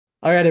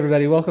All right,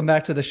 everybody, welcome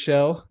back to the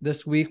show.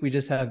 This week we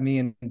just have me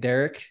and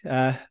Derek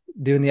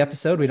doing the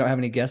episode. We don't have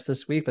any guests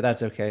this week, but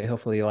that's okay.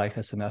 Hopefully you like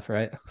us enough,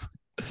 right?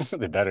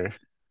 They better.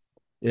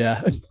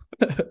 Yeah.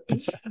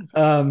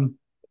 um,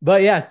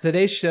 but yeah,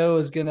 today's show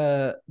is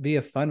gonna be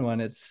a fun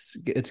one. It's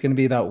gonna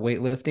be about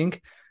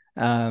weightlifting.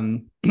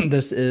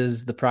 This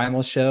is the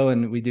Primal Show,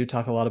 and we do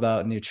talk a lot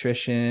about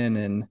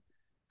nutrition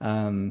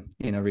and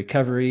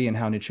recovery and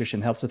how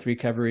nutrition helps with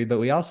recovery. But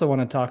we also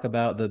want to talk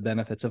about the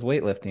benefits of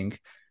weightlifting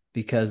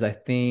because I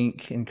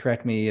think, and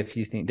correct me if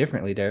you think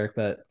differently, Derek,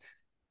 but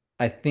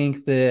I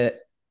think that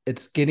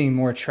it's getting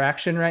more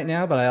traction right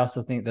now. But I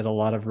also think that a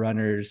lot of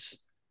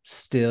runners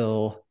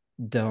still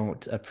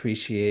don't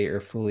appreciate or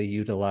fully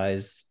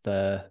utilize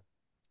the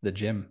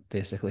gym,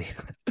 basically.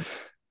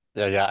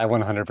 Yeah, I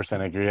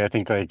 100% agree. I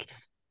think like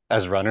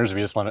as runners,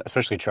 we just want to,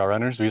 especially trail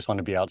runners, we just want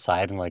to be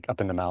outside and like up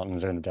in the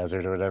mountains or in the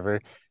desert or whatever.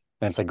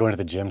 And it's like going to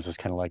the gyms is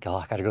kind of like, oh,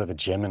 I gotta go to the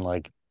gym and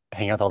like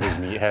hang out with all these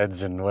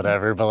meatheads and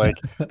whatever. But like,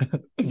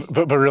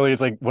 but really,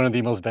 it's like one of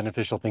the most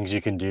beneficial things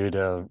you can do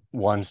to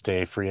one,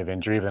 stay free of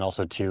injury, but then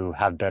also two,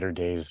 have better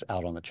days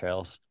out on the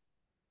trails.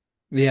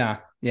 Yeah,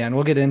 yeah, and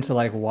we'll get into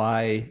like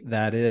why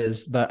that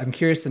is. But I'm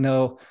curious to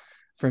know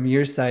from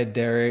your side,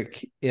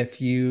 Derek,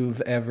 if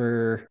you've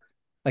ever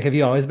like have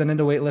you always been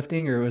into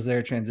weightlifting or was there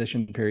a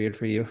transition period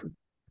for you?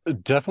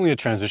 Definitely a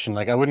transition.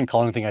 Like I wouldn't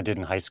call anything I did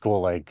in high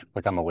school like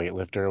I'm a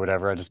weightlifter or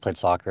whatever. I just played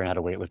soccer and had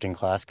a weightlifting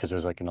class because it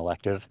was like an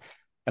elective.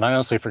 And I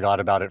honestly forgot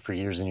about it for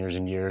years and years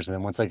and years. And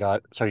then once I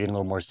got started getting a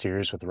little more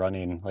serious with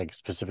running, like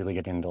specifically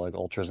getting into like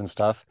ultras and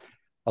stuff, I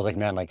was like,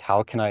 man, like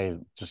how can I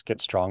just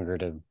get stronger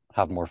to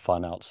have more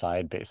fun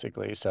outside,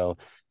 basically. So it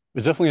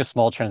was definitely a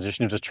small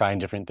transition of just trying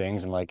different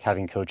things and like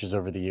having coaches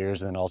over the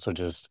years and then also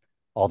just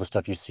all the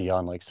stuff you see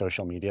on like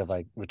social media,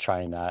 like with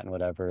trying that and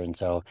whatever. And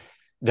so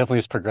definitely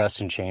has progressed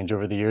and changed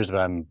over the years,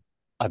 but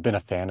I've been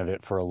a fan of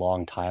it for a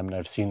long time and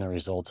I've seen the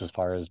results as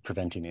far as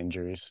preventing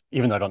injuries,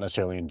 even though I don't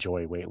necessarily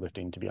enjoy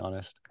weightlifting, to be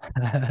honest.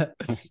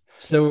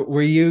 So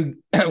were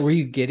you were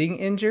you getting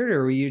injured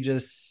or were you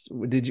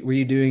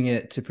doing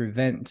it to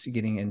prevent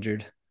getting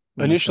injured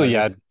when you Initially,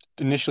 yeah, started?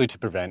 initially to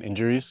prevent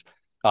injuries.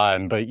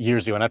 But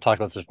years ago, and I've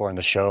talked about this before in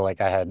the show, like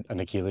I had an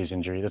Achilles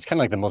injury. That's kind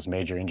of like the most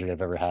major injury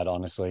I've ever had,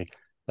 honestly.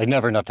 Like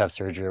never enough to have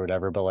surgery or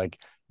whatever, but like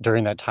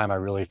during that time, I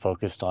really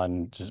focused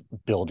on just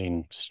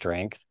building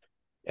strength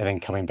and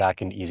then coming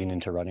back and easing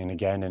into running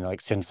again. And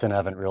like since then, I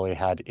haven't really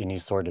had any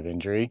sort of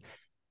injury.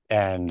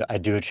 And I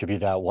do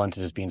attribute that one to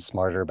just being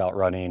smarter about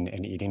running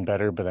and eating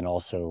better, but then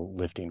also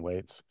lifting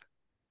weights.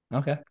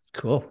 Okay,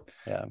 cool.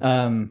 Yeah.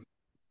 Um,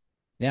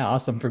 yeah,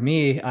 awesome. For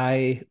me,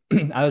 I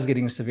I was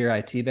getting severe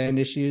IT band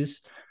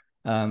issues.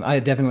 I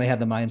definitely had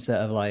the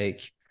mindset of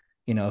like,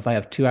 if I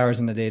have 2 hours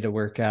in the day to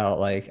work out,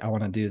 like I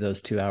want to do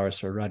those 2 hours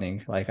for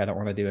running. Like I don't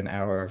want to do an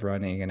hour of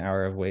running, an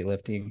hour of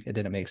weightlifting. It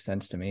didn't make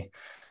sense to me.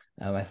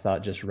 I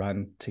thought just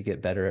run to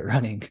get better at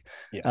running.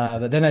 Yeah.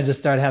 But then I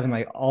just started having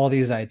like all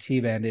these IT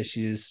band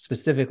issues,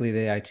 specifically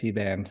the IT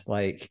band.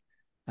 Like,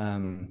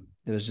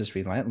 it was just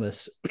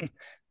relentless.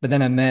 But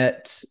then I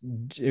met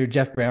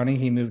Jeff Browning.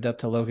 He moved up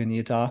to Logan,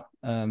 Utah,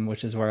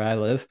 which is where I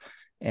live.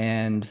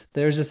 And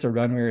there's just a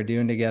run we were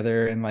doing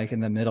together. And like in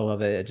the middle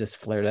of it, it just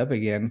flared up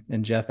again.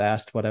 And Jeff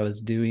asked what I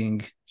was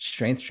doing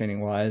strength training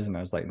wise. And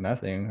I was like,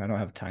 nothing. I don't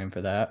have time for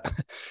that.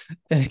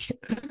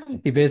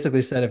 He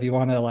basically said, if you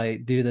want to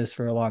like do this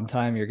for a long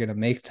time, you're going to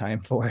make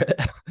time for it.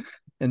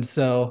 And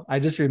so I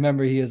just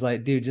remember he was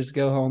like, dude, just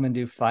go home and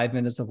do 5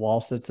 minutes of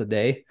wall sits a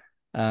day.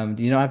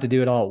 You don't have to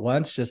do it all at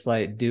once. Just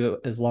like do it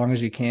as long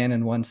as you can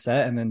in one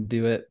set and then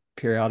do it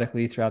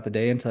periodically throughout the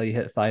day until you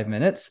hit 5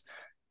 minutes.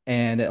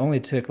 And it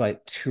only took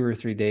like 2 or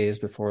 3 days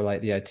before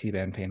like the IT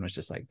band pain was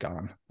just like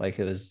gone. Like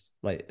it was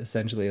like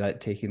essentially like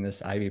taking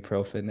this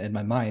ibuprofen in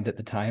my mind at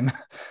the time,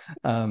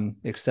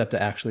 except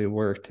it actually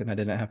worked and I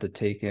didn't have to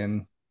take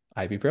in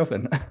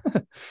ibuprofen.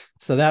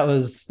 So that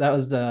was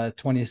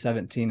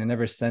 2017, and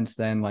ever since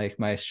then, like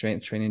my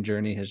strength training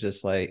journey has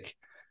just like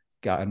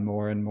gotten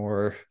more and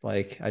more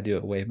like I do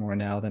it way more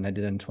now than I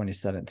did in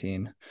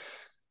 2017.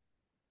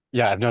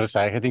 Yeah, I've noticed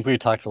that. I think we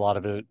talked a lot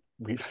about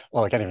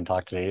well, I can't even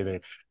talk today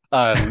either.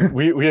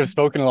 We have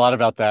spoken a lot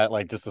about that,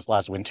 like just this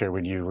last winter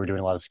when you were doing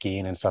a lot of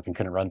skiing and stuff and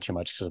couldn't run too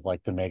much because of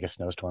like the mega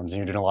snowstorms and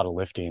you're doing a lot of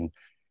lifting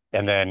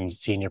and then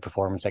seeing your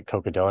performance at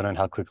Cocodona and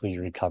how quickly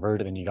you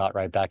recovered and then you got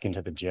right back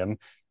into the gym.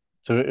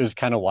 So it was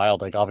kind of wild.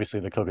 Like obviously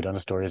the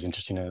Cocodona story is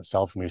interesting in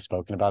itself and we've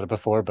spoken about it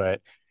before,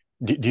 but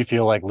do you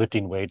feel like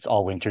lifting weights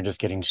all winter, just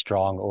getting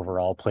strong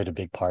overall played a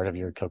big part of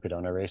your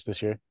Cocodona race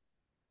this year?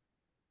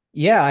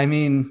 Yeah, I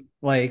mean,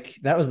 like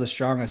that was the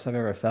strongest I've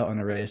ever felt in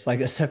a race, like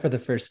except for the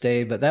first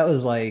day, but that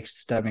was like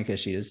stomach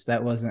issues.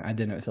 That wasn't, I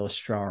didn't feel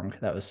strong.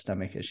 That was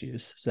stomach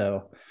issues.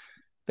 So,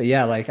 but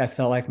yeah, like I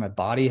felt like my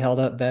body held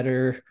up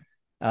better.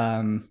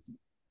 Um,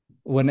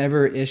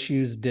 Whenever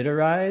issues did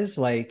arise,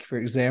 like for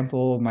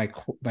example, my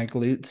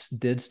glutes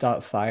did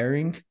stop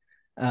firing,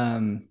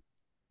 um,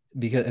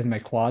 because and my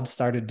quads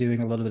started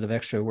doing a little bit of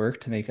extra work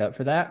to make up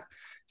for that.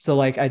 So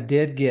like I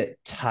did get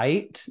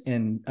tight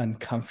and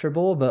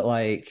uncomfortable, but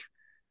like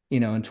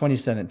in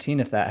 2017,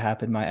 if that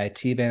happened, my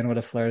IT band would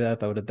have flared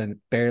up. I would have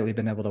barely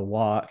been able to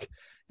walk.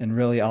 And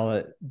really all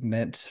it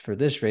meant for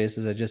this race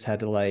is I just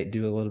had to like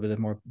do a little bit of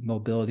more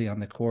mobility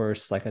on the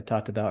course, like I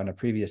talked about in a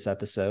previous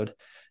episode.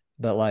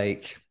 But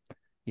like,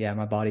 yeah,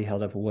 my body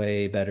held up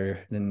way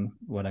better than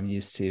what I'm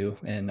used to.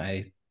 And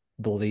I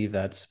believe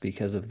that's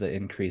because of the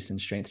increase in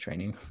strength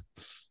training.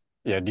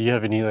 Yeah. Do you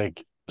have any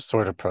like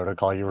sort of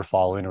protocol you were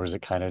following, or was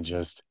it kind of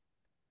just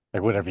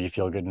like whatever you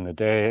feel good in the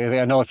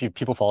day? I know if you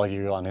people follow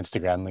you on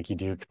Instagram, like you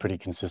do pretty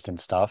consistent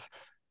stuff.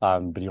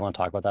 But you want to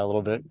talk about that a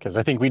little bit? Because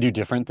I think we do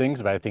different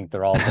things, but I think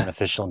they're all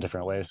beneficial in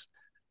different ways.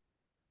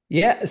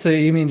 Yeah. So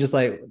you mean just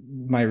like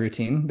my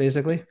routine,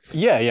 basically?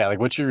 Yeah, yeah. Like,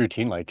 what's your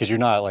routine like? Because you're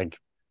not like,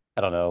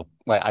 I don't know.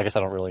 Like, I guess I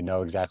don't really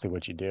know exactly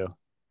what you do.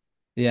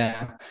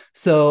 Yeah.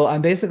 So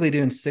I'm basically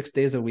doing 6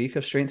 days a week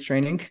of strength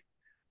training.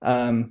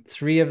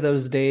 3 of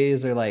those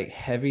days are like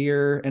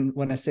heavier. And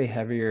when I say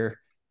heavier,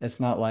 it's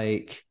not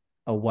like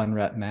a 1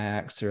 rep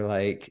max or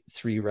like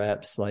 3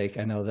 reps. Like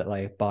I know that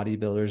like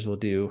bodybuilders will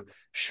do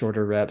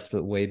shorter reps,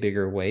 but way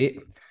bigger weight.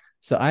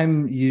 So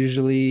I'm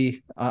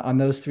usually on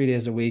those 3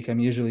 days a week, I'm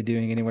usually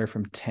doing anywhere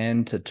from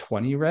 10 to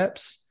 20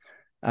 reps.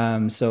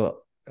 So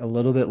a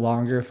little bit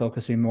longer,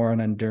 focusing more on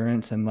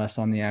endurance and less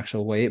on the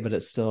actual weight, but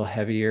it's still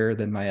heavier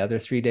than my other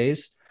 3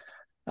 days.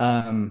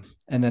 And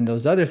then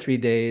those other 3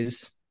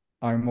 days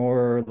are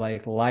more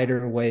like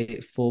lighter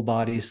weight, full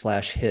body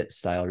slash hit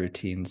style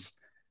routines.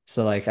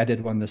 So like I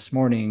did one this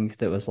morning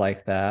that was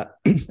like that.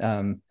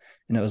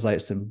 And it was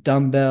like some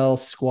dumbbell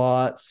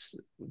squats,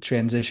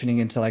 transitioning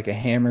into like a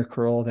hammer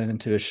curl, then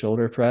into a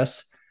shoulder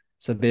press.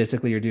 So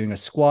basically, you're doing a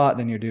squat,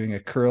 then you're doing a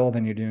curl,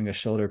 then you're doing a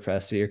shoulder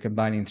press. So you're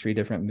combining 3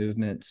 different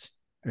movements,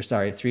 or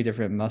sorry, 3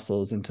 different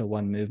muscles into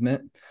one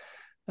movement.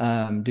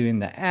 Doing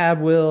the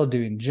ab wheel,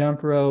 doing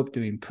jump rope,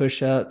 doing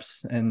push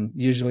ups. And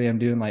usually I'm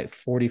doing like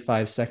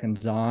 45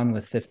 seconds on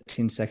with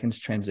 15 seconds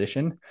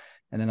transition.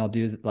 And then I'll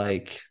do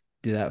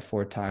that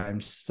 4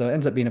 times. So it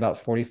ends up being about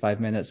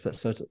 45 minutes. But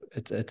so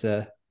it's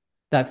a,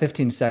 that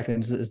 15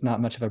 seconds is not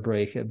much of a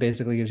break. It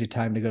basically gives you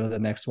time to go to the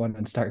next one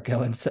and start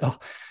going. So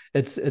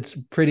it's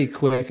pretty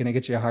quick and it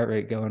gets your heart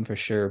rate going for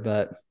sure.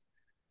 But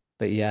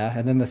yeah,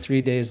 and then the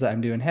 3 days that I'm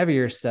doing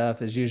heavier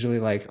stuff is usually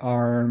like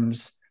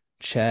arms,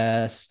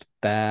 chest,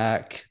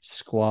 back,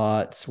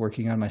 squats,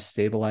 working on my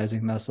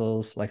stabilizing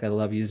muscles. Like I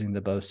love using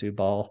the Bosu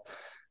ball.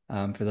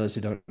 For those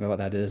who don't know what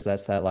that is,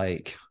 that's that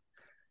like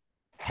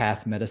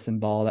half medicine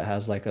ball that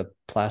has like a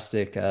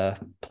plastic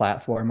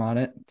platform on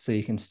it, so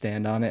you can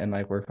stand on it and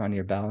like work on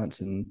your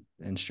balance and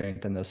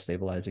strengthen those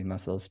stabilizing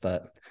muscles.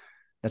 But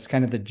that's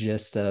kind of the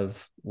gist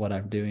of what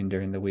I'm doing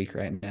during the week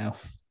right now.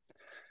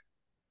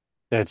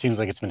 Yeah, it seems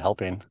like it's been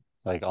helping.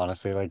 Like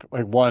honestly, like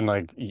one,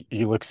 like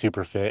you look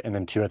super fit, and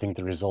then two, I think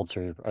the results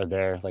are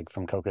there, like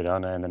from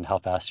Cocodona, and then how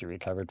fast you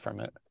recovered from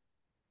it.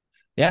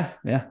 Yeah,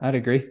 I'd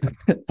agree.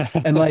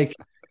 And like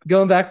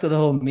going back to the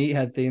whole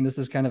meathead thing, this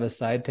is kind of a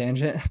side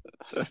tangent,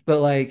 but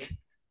like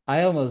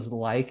I almost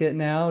like it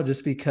now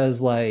just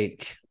because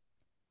like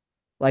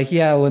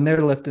yeah, when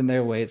they're lifting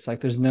their weights, like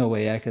there's no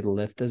way I could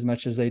lift as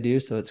much as they do,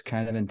 so it's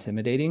kind of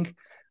intimidating.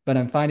 But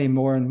I'm finding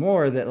more and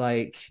more that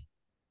like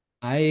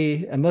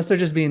unless they're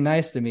just being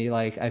nice to me,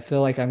 like I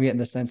feel like I'm getting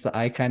the sense that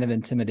I kind of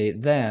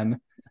intimidate them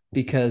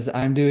because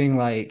I'm doing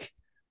like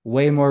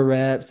way more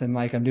reps and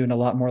like I'm doing a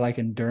lot more like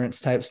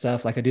endurance type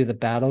stuff. Like I do the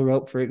battle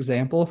rope, for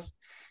example.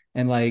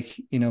 And like,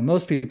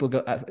 most people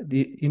go,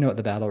 you know what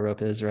the battle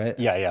rope is, right?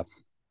 Yeah, yeah.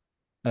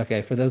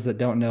 Okay. For those that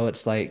don't know,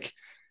 it's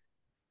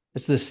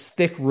this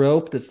thick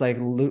rope that's like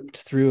looped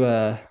through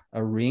a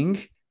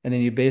ring. And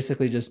then you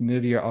basically just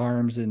move your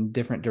arms in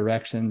different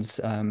directions.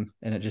 And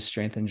it just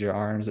strengthens your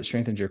arms. It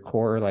strengthens your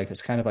core. Like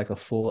it's kind of like a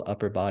full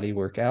upper body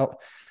workout.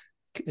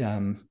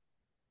 Um,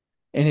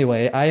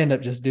 anyway, I end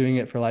up just doing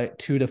it for like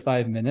 2 to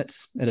 5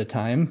 minutes at a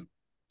time,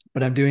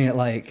 but I'm doing it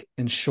like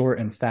in short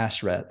and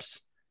fast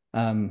reps,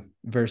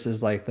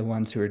 versus like the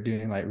ones who are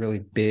doing like really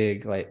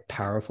big, like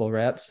powerful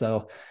reps.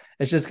 So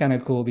it's just kind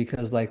of cool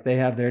because like they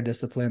have their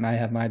discipline, I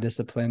have my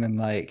discipline, and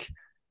like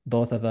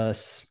both of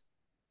us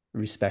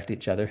respect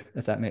each other,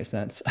 if that makes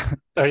sense.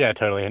 Oh yeah,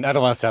 totally. And I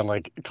don't want to sound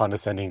like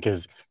condescending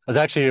because I was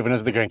actually when I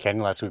was at the Grand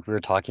Canyon last week, we were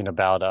talking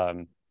about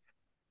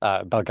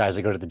guys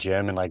that go to the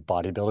gym and like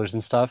bodybuilders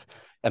and stuff,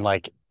 and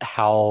like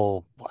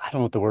how I don't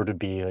know what the word would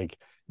be, like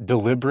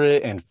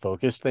deliberate and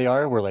focused they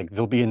are, where like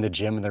they'll be in the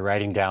gym and they're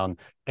writing down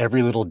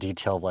every little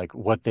detail of like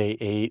what they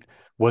ate,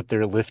 what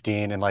they're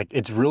lifting, and like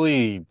it's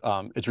really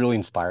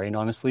inspiring,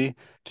 honestly,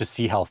 to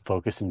see how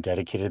focused and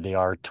dedicated they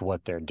are to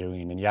what they're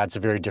doing. And yeah, it's a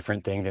very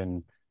different thing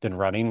than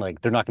running. Like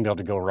they're not gonna be able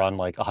to go run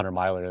like a 100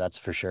 miler, that's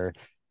for sure.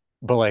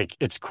 But like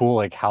it's cool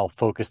like how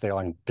focused they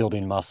are on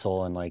building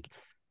muscle and like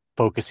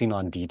focusing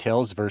on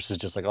details versus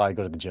just like, oh, I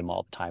go to the gym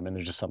all the time and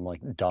there's just some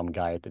like dumb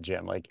guy at the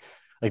gym. Like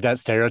that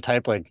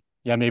stereotype, like,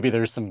 yeah, maybe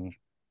there's some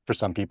for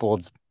some people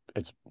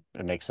it's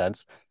it makes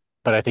sense.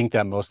 But I think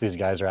that most of these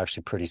guys are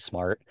actually pretty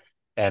smart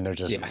and they're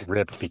just Yeah.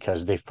 ripped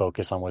because they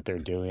focus on what they're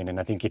doing. And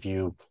I think if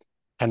you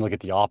kind of look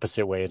at the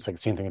opposite way. It's like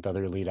the same thing with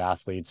other elite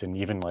athletes and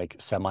even like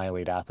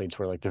semi-elite athletes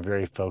where like they're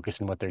very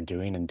focused on what they're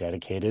doing and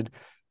dedicated.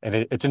 And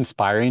it's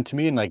inspiring to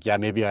me. And like, yeah,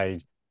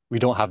 maybe we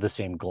don't have the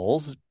same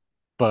goals,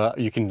 but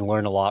you can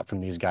learn a lot from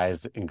these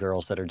guys and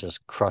girls that are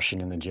just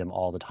crushing in the gym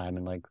all the time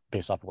and like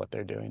based off of what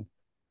they're doing.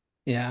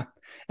 Yeah.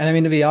 And I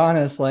mean, to be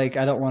honest, like,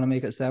 I don't want to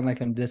make it sound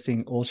like I'm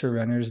dissing ultra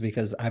runners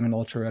because I'm an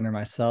ultra runner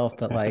myself,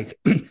 but like,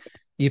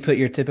 you put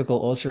your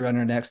typical ultra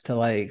runner next to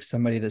like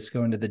somebody that's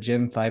going to the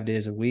gym 5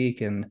 days a week.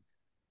 And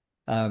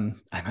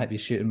I might be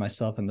shooting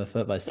myself in the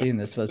foot by seeing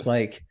this, but it's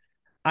like,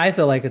 I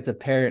feel like it's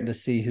apparent to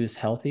see who's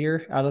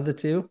healthier out of the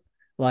two.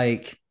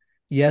 Like,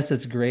 yes,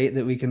 it's great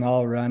that we can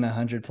all run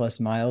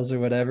 100+ miles or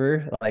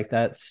whatever. Like,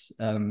 that's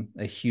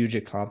a huge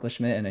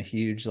accomplishment and a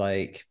huge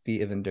like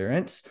feat of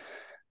endurance.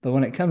 But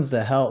when it comes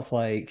to health,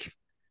 like,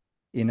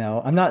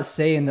 I'm not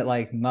saying that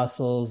like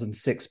muscles and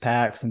six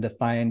packs and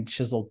defined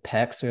chiseled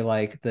pecs are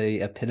like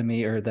the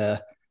epitome or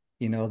the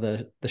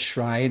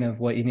shrine of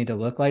what you need to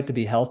look like to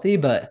be healthy,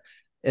 but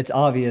it's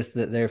obvious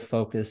that they're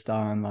focused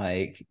on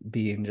like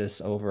being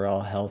just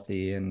overall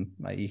healthy, and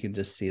like you can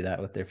just see that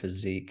with their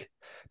physique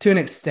to an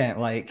extent.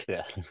 Like,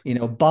 Yeah.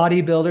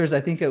 bodybuilders,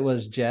 I think it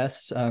was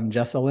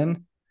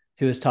Jesselyn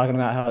who was talking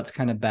about how it's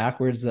kind of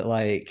backwards that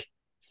like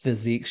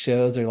physique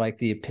shows are like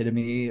the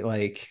epitome,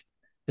 like,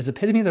 is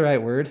epitome the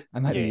right word? I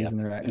might be Yeah, yeah. using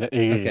the right.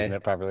 You're using Okay.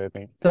 it properly, I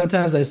think.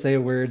 Sometimes I say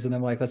words and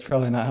I'm like, that's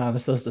probably not how I'm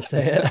supposed to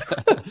say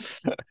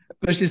it.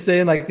 But she's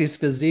saying like these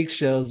physique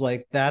shows,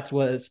 like that's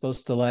what it's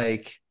supposed to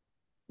like.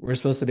 We're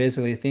supposed to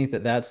basically think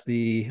that that's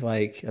the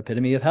like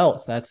epitome of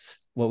health. That's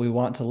what we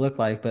want to look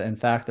like. But in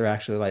fact, they're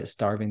actually like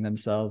starving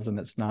themselves and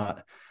it's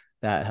not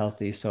that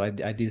healthy. So I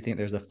do think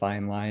there's a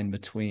fine line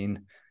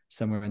between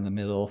somewhere in the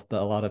middle.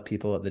 But a lot of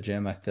people at the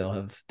gym, I feel,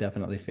 have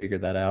definitely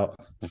figured that out.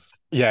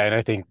 Yeah, and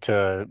I think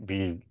to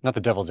be not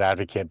the devil's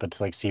advocate, but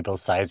to like see both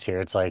sides here,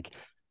 it's like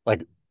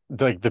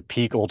the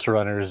peak ultra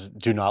runners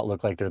do not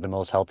look like they're the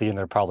most healthy, and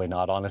they're probably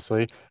not,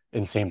 honestly.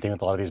 And same thing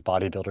with a lot of these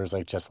bodybuilders,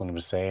 like Jesselyn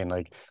was saying.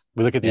 Like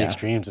we look at the Yeah.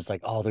 extremes, it's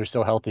like, oh, they're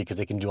so healthy because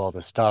they can do all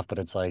this stuff, but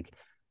it's like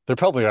there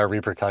probably are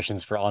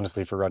repercussions for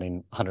honestly for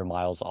running 100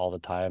 miles all the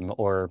time,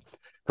 or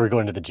for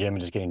going to the gym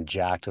and just getting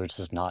jacked, which is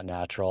just not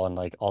natural, and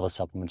like all the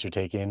supplements you're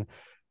taking.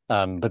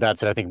 But that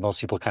said, I think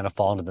most people kind of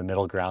fall into the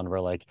middle ground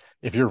where like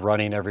if you're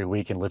running every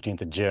week and lifting at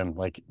the gym,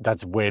 like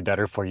that's way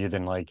better for you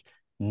than like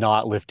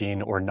not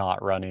lifting or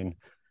not running.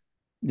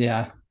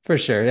 Yeah, for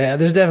sure. Yeah,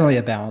 there's definitely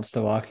a balance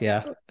to walk.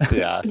 Yeah.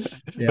 Yeah.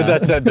 But Yeah.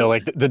 that said though,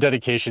 like the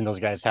dedication those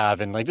guys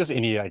have and like just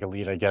any like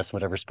elite, I guess,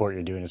 whatever sport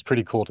you're doing is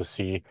pretty cool to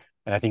see.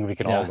 And I think we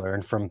can all Yeah.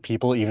 learn from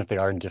people, even if they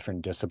are in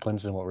different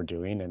disciplines than what we're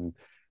doing. And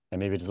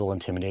maybe it's a little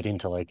intimidating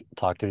to like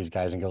talk to these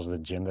guys and girls at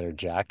the gym that are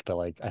jacked, but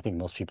like I think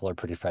most people are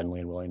pretty friendly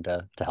and willing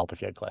to help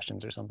if you had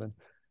questions or something.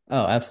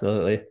 Oh,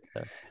 absolutely.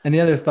 Yeah. And the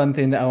other fun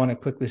thing that I want to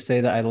quickly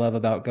say that I love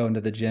about going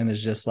to the gym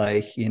is just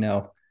like,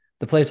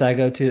 the place I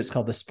go to, it's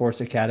called the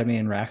Sports Academy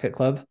and Racket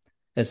Club.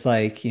 It's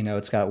like,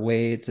 it's got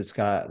weights, it's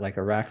got like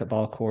a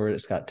racquetball court,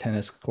 it's got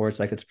tennis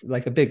courts, like it's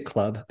like a big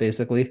club,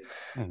 basically.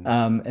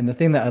 Mhm. And the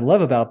thing that I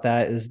love about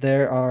that is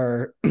there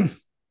are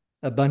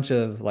a bunch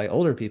of like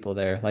older people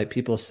there, like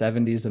people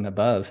 70s and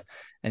above.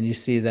 And you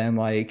see them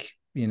like,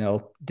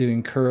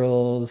 doing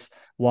curls,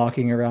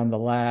 walking around the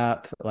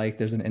lap. Like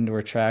there's an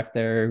indoor track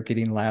there,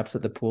 getting laps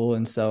at the pool.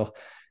 And so,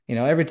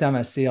 every time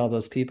I see all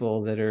those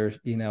people that are,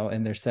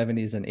 in their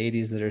 70s and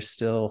 80s that are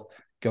still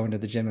going to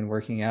the gym and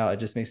working out, it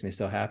just makes me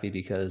so happy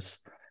because,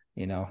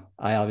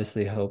 I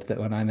obviously hope that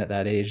when I'm at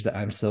that age that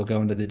I'm still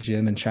going to the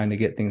gym and trying to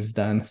get things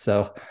done.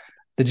 So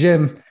the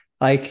gym,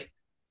 like,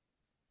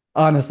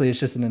 honestly, it's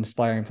just an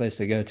inspiring place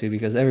to go to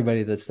because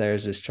everybody that's there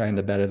is just trying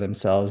to better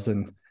themselves.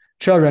 And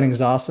trail running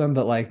is awesome,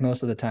 but like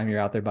most of the time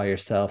you're out there by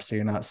yourself. So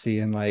you're not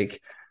seeing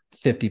like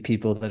 50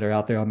 people that are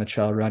out there on the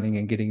trail running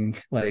and getting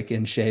like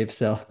in shape.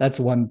 So that's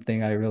one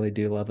thing I really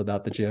do love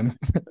about the gym.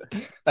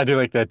 I do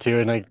like that too.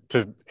 And like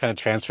to kind of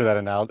transfer that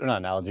analogy, or not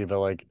analogy, but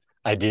like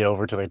idea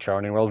over to the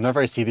training world. Whenever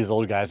I see these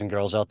old guys and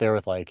girls out there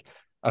with like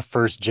a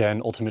first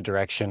gen Ultimate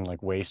Direction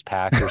like waist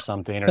pack or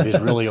something, or these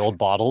really old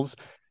bottles,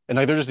 and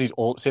like they're just these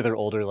old, say they're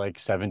older, like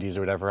 70s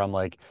or whatever. I'm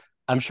like,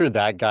 I'm sure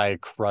that guy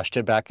crushed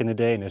it back in the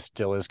day and is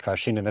still is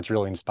crushing, and that's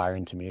really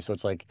inspiring to me. So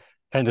it's like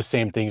kind of the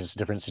same thing, just a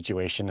different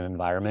situation and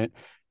environment.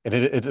 And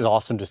it's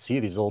awesome to see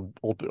these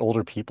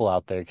older people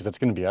out there because that's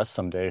going to be us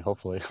someday,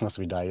 hopefully, unless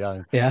we die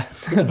young. Yeah,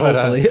 But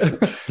hopefully.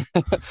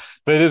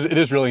 but it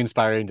is really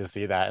inspiring to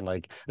see that. And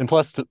like and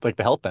plus like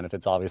the health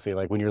benefits, obviously,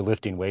 like when you're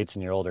lifting weights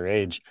in your older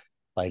age,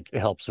 like it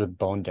helps with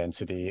bone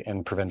density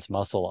and prevents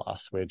muscle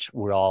loss, which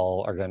we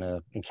all are going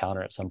to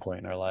encounter at some point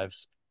in our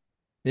lives.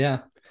 Yeah.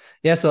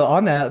 Yeah. So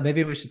on that,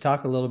 maybe we should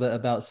talk a little bit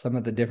about some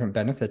of the different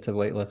benefits of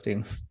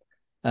weightlifting.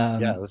 Yeah,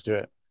 Um, let's do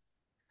it.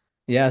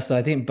 Yeah, so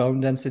I think bone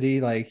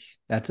density, like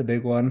that's a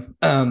big one.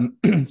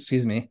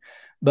 Excuse me.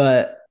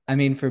 But I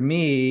mean, for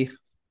me,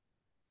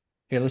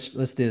 here,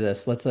 let's do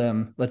this. Let's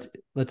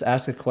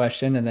ask a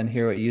question and then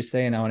hear what you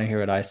say, and I want to hear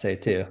what I say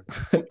too.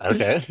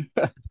 Okay.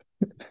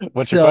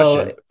 What's your So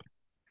question?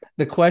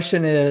 the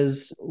question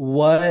is,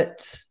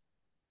 what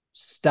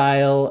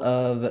style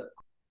of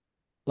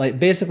like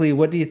basically,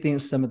 what do you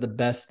think some of the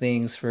best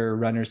things for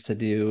runners to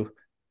do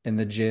in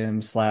the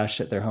gym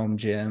slash at their home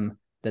gym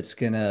that's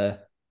gonna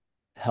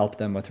help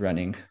them with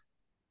running?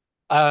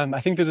 I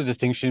think there's a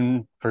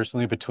distinction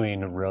personally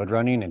between road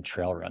running and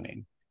trail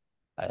running.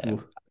 Um,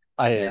 Ooh,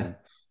 I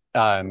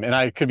yeah, and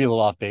I could be a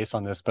little off base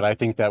on this, but I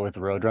think that with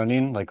road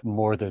running, like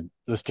more the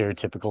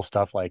stereotypical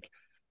stuff, like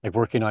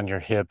working on your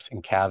hips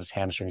and calves,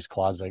 hamstrings,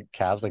 quads, like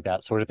calves, like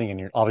that sort of thing, and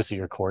your obviously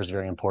your core is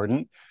very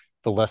important,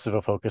 but less of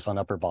a focus on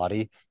upper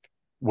body.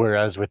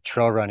 Whereas with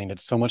trail running,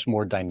 it's so much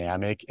more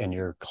dynamic, and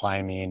you're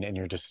climbing and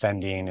you're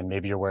descending, and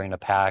maybe you're wearing a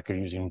pack or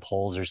using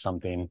poles or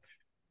something,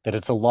 that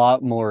it's a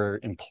lot more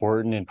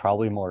important and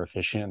probably more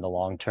efficient in the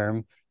long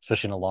term,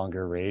 especially in a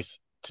longer race,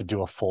 to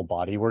do a full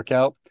body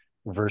workout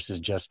versus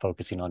just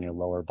focusing on your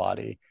lower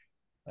body.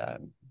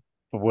 Um,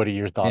 but what are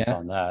your thoughts yeah.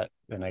 on that?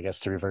 And I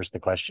guess to reverse the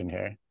question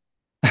here.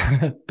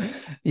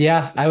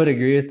 Yeah, I would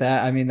agree with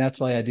that. I mean, that's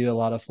why I do a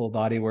lot of full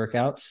body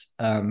workouts.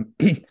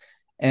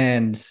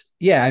 And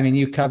yeah, I mean,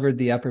 you covered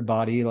the upper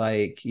body,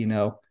 like,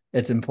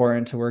 it's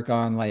important to work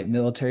on like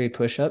military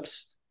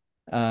push-ups.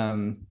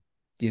 Um,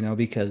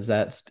 because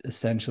that's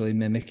essentially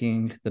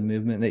mimicking the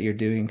movement that you're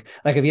doing.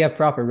 Like if you have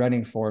proper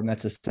running form,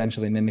 that's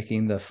essentially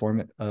mimicking the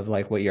form of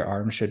like what your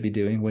arms should be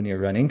doing when you're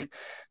running.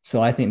 So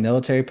I think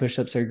military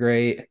push-ups are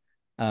great.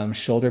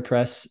 Shoulder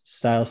press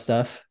style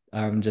stuff.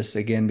 Just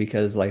again,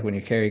 because like when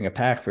you're carrying a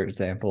pack, for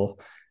example,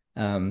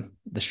 the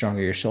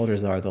stronger your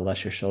shoulders are, the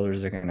less your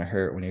shoulders are going to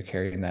hurt when you're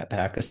carrying that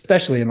pack,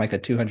 especially in like a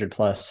 200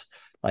 plus.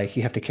 Like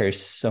you have to carry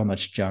so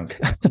much junk.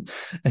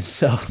 And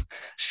so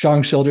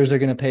strong shoulders are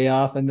going to pay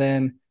off. And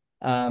then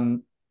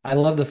I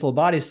love the full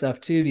body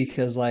stuff too,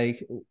 because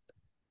like,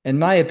 in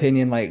my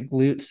opinion, like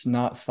glutes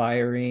not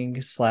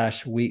firing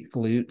slash weak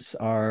glutes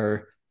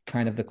are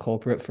kind of the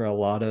culprit for a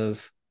lot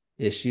of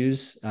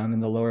issues in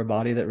the lower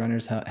body that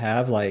runners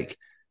have. Like,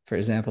 for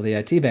example, the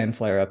IT band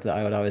flare up that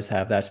I would always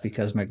have, that's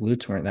because my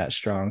glutes weren't that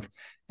strong.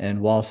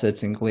 And wall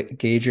sits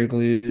engage your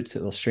glutes,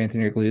 it will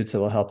strengthen your glutes, it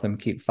will help them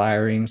keep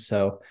firing.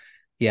 So,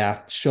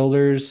 yeah,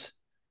 shoulders,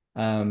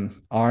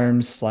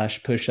 arms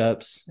slash push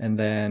ups, and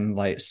then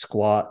like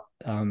squat,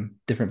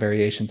 different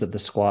variations of the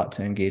squat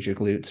to engage your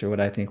glutes, or what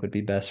I think would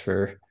be best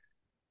for,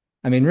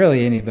 I mean,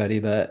 really anybody,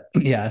 but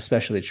yeah,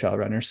 especially trail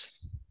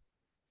runners.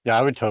 Yeah,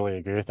 I would totally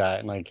agree with that.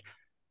 And like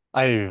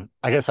I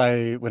guess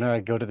when I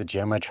go to the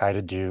gym, I try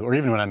to do, or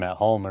even when I'm at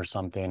home or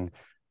something,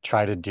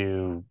 try to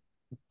do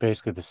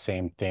basically the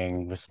same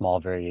thing with small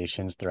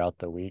variations throughout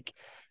the week.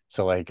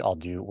 So like I'll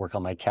do work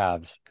on my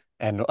calves.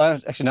 And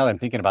actually, now that I'm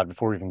thinking about it,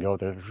 before we even go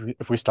there,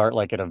 if we start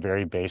like at a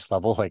very base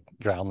level, like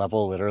ground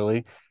level,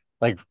 literally,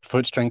 like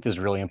foot strength is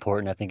really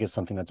important. I think it's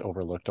something that's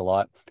overlooked a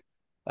lot.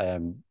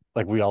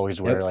 Like we always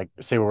wear, Yep. like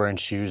say we're wearing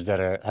shoes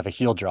that have a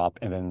heel drop,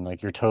 and then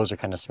like your toes are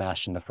kind of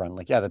smashed in the front.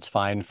 Like yeah, that's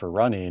fine for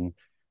running,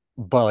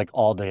 but like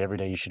all day, every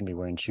day, you shouldn't be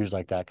wearing shoes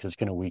like that because it's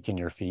going to weaken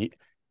your feet.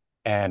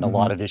 And a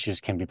lot Mm-hmm. of issues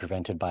can be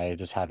prevented by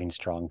just having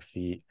strong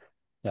feet.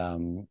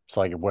 So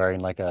like wearing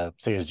like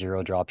say a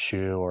zero drop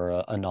shoe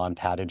or a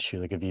non-padded shoe,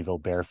 like a Vivo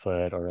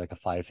Barefoot or like a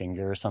five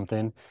finger or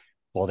something,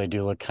 while they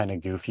do look kind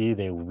of goofy,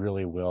 they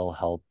really will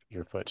help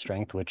your foot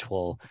strength, which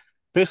will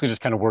basically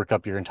just kind of work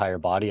up your entire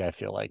body, I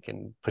feel like,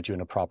 and put you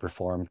in a proper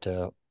form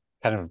to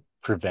kind of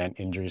prevent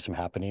injuries from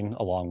happening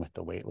along with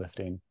the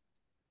weightlifting.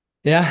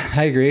 Yeah,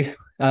 I agree.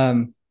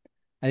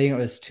 I think it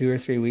was 2 or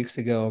 3 weeks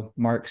ago,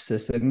 Mark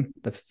Sisson,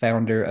 the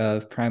founder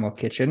of Primal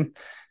Kitchen,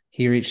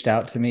 he reached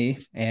out to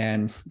me,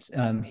 and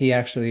he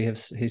actually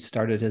he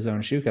started his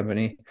own shoe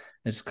company.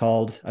 It's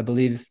called, I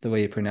believe the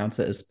way you pronounce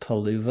it is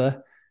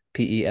Peluva,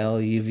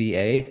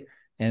 Peluva,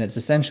 and it's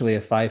essentially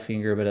a five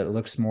finger, but it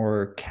looks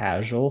more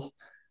casual.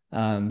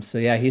 So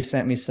yeah, he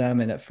sent me some,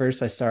 and at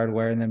first I started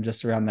wearing them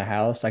just around the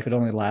house. I could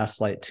only last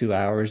like 2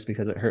 hours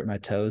because it hurt my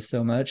toes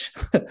so much.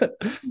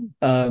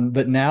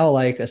 But now,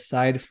 like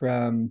aside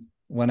from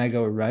when I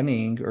go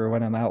running or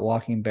when I'm out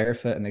walking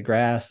barefoot in the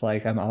grass,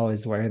 like I'm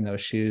always wearing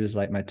those shoes.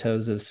 Like my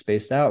toes have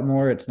spaced out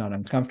more. It's not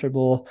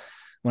uncomfortable.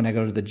 When I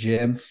go to the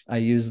gym, I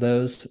use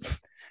those.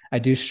 I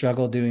do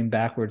struggle doing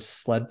backwards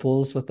sled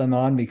pulls with them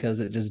on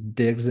because it just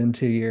digs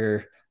into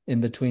your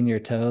in between your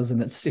toes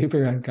and it's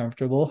super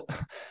uncomfortable.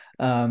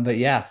 But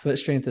yeah, foot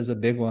strength is a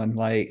big one.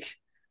 Like,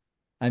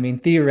 I mean,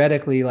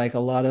 theoretically, like a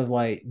lot of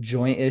like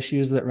joint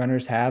issues that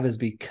runners have is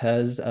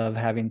because of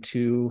having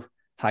too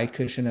high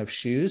cushion of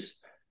shoes.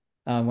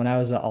 When I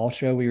was at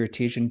Ultra, we were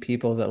teaching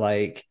people that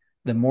like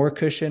the more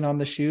cushion on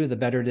the shoe, the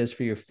better it is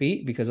for your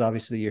feet because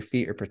obviously your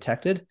feet are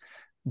protected.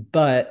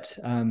 But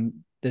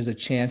there's a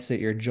chance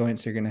that your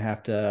joints are going to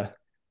have to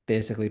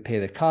basically pay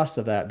the cost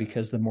of that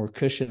because the more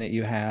cushion that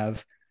you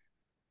have,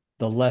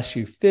 the less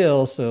you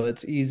feel. So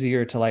it's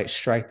easier to like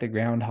strike the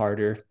ground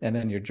harder, and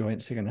then your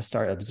joints are going to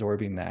start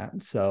absorbing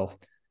that. So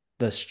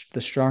the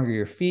stronger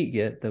your feet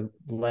get, the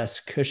less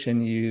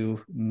cushion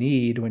you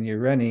need when you're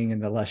running, and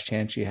the less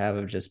chance you have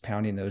of just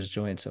pounding those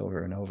joints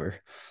over and over.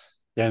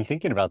 Yeah, and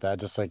thinking about that,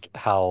 just like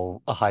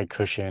how a high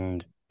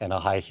cushioned and a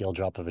high heel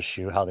drop of a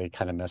shoe, how they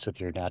kind of mess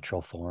with your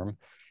natural form.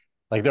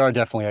 Like there are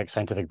definitely like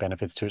scientific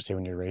benefits to it, say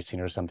when you're racing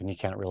or something, you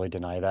can't really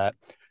deny that.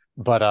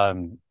 But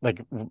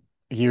like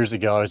years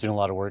ago, I was doing a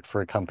lot of work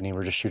for a company.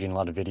 We're just shooting a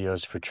lot of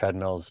videos for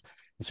treadmills.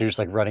 And so you're just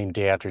like running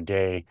day after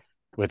day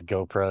with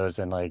GoPros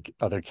and like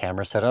other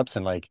camera setups.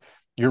 And like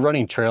you're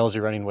running trails,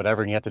 you're running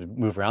whatever, and you have to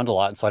move around a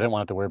lot. And so I didn't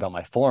want to worry about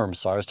my form.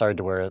 So I started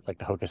to wear like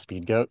the Hoka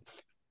Speed Goat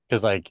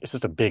because like it's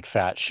just a big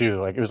fat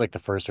shoe. Like it was like the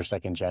first or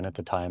second gen at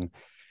the time.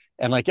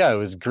 And like, yeah, it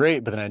was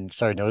great. But then I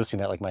started noticing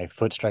that like my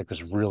foot strike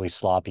was really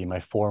sloppy. My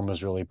form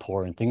was really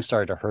poor and things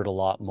started to hurt a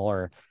lot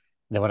more. And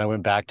then when I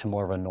went back to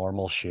more of a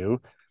normal shoe,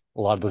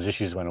 a lot of those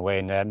issues went away.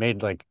 And that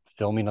made like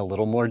filming a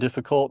little more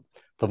difficult,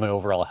 but my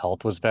overall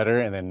health was better.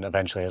 And then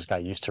eventually I just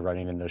got used to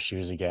running in those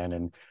shoes again.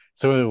 And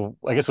so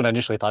I guess when I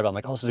initially thought about it, I'm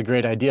like, oh, this is a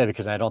great idea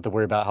because I don't have to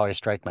worry about how I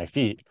strike my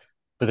feet.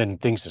 But then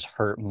things just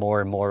hurt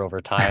more and more over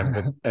time.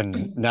 But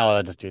and now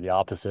I just do the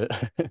opposite.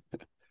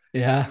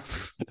 Yeah.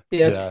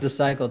 Yeah, it's Yeah. the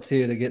cycle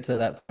too to get to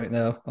that point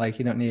though. Like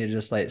you don't need to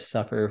just like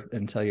suffer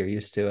until you're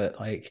used to it.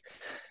 Like,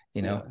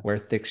 Yeah. wear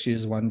thick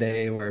shoes one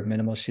day, wear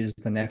minimal shoes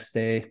the next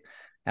day.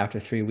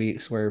 After 3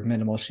 weeks, wear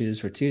minimal shoes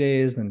for 2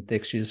 days, then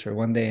thick shoes for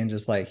one day. And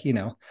just like,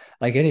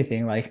 like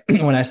anything, like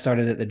when I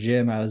started at the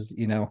gym, I was,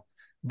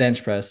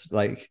 bench press,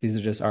 like these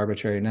are just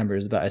arbitrary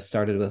numbers, but I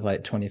started with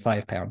like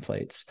 25-pound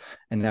plates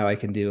and now I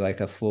can do like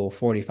a full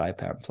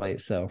 45-pound plate.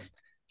 So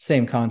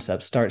same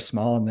concept, start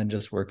small and then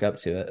just work up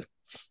to it.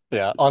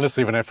 Yeah,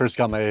 honestly, when I first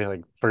got my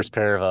like first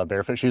pair of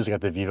barefoot shoes, I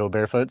got the Vivo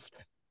barefoots,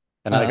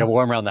 and I Uh-huh.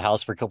 wore them around the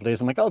house for a couple days.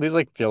 I'm like, oh, these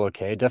like feel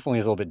okay. Definitely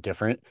is a little bit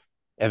different.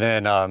 And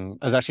then I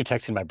was actually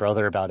texting my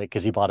brother about it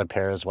because he bought a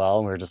pair as well,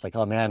 and we were just like,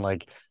 oh man,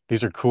 like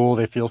these are cool.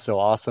 They feel so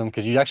awesome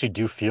because you actually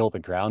do feel the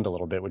ground a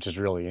little bit, which is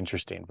really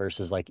interesting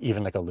versus like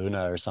even like a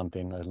Luna or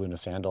something, a Luna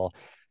sandal.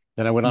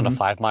 Then I went on a Mm-hmm.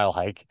 5 mile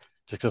hike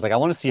just because like I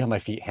want to see how my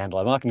feet handle.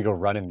 I'm not going to go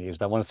run in these,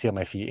 but I want to see how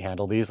my feet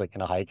handle these like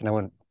in a hike. And I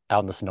went out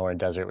in the Sonoran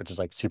Desert, which is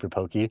like super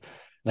pokey.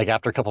 Like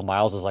after a couple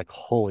miles, I was like,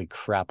 holy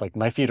crap, like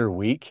my feet are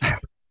weak.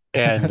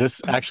 And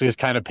this actually is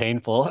kind of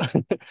painful.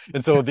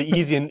 And so the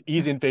easy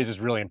in phase is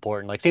really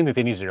important. Like same with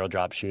any zero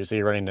drop shoes. So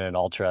you're running in an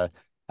ultra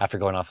after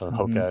going off of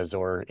Mm-hmm. Hoka's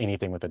or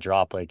anything with a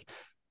drop, like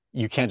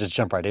you can't just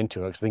jump right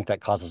into it because I think that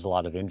causes a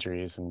lot of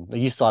injuries. And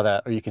like, you saw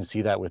that, or you can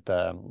see that with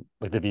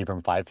like the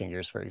Vibram Five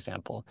Fingers, for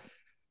example.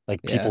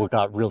 Like people Yeah.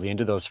 got really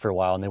into those for a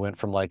while, and they went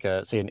from like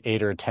a say an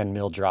 8 or 10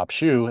 mil drop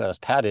shoe that was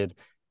padded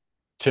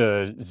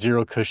to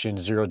zero cushion,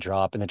 zero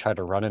drop, and they tried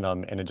to run in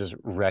them, and it just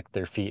wrecked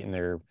their feet and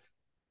their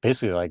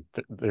basically like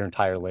their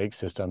entire leg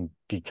system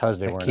because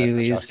they weren't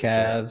Achilles, adjusted to it.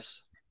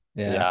 calves.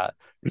 Yeah. Yeah.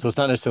 So it's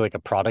not necessarily like a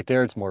product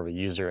error, it's more of a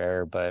user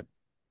error, but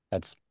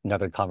that's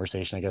another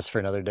conversation, I guess, for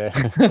another day.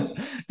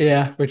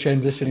 Yeah, we're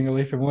transitioning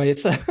away from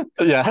weights.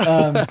 Yeah.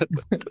 um,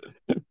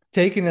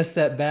 Taking a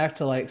step back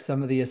to like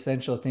some of the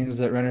essential things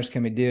that runners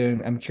can be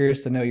doing, I'm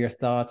curious to know your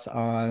thoughts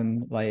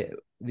on like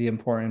the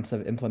importance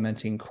of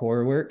implementing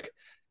core work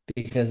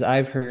because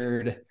I've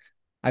heard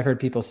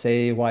people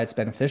say why it's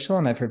beneficial,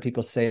 and I've heard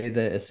people say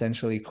that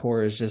essentially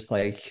core is just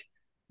like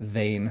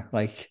vain.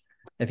 Like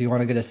if you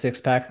want to get a six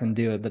pack, then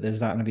do it, but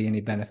there's not going to be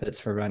any benefits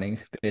for running,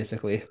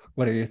 basically.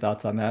 What are your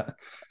thoughts on that?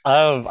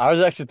 I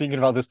was actually thinking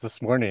about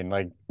this morning,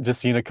 like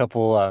just seeing a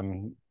couple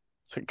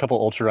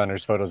ultra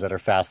runners photos that are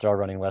fast. They're all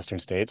running Western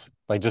States,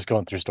 like just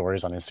going through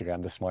stories on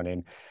Instagram this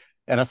morning.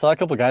 And I saw a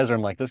couple guys where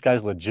I'm like, this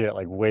guy's legit,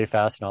 like way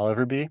faster than I'll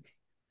ever be.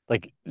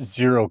 Like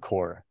zero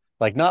core,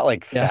 like not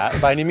like Yeah. fat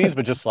by any means,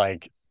 but just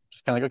kind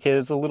of like, okay,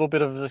 there's a little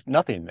bit of just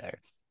nothing there.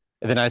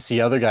 And then I see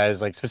other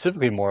guys, like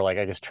specifically more like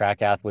I guess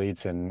track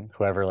athletes and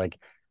whoever, like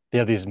they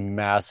have these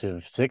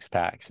massive six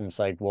packs. And it's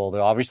like, well,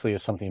 there obviously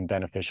is something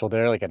beneficial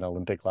there, like at an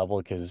Olympic level,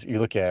 because you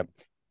look at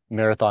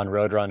marathon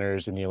road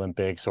runners in the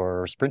Olympics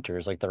or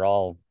sprinters, like they're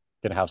all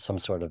gonna have some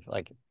sort of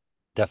like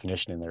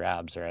definition in their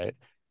abs, right?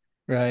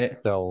 Right.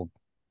 So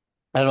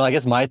I don't know, I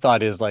guess my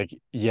thought is like,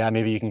 yeah,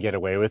 maybe you can get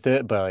away with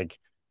it, but like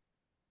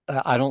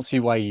I don't see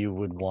why you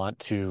would want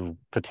to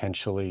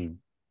potentially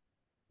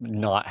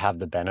not have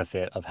the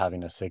benefit of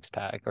having a six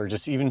pack or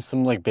just even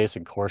some like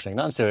basic core strength.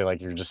 Not necessarily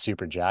like you're just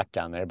super jacked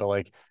down there, but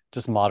like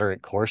just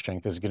moderate core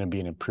strength is going to be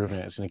an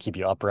improvement. It's going to keep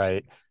you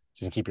upright.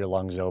 It's going to keep your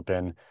lungs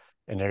open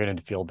and you're going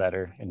to feel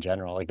better in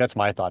general. Like that's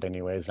my thought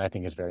anyways. And I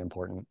think it's very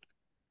important.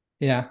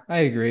 Yeah, I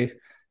agree.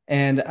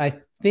 And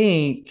I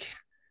think,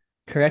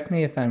 correct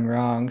me if I'm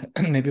wrong,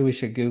 maybe we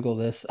should Google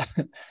this.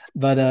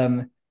 But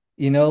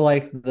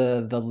like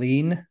the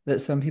lean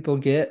that some people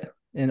get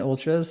in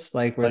ultras,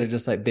 like where they're Like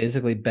just like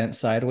basically bent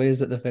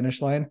sideways at the finish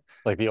line.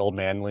 like the old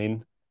man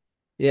lean.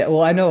 Yeah,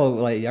 well, I know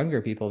like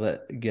younger people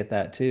that get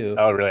that too.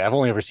 Oh, really? I've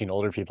only ever seen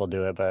older people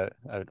do it, but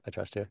I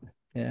trust you.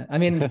 Yeah. I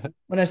mean,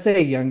 when I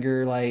say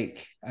younger,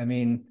 like, I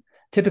mean,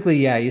 typically,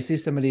 yeah, you see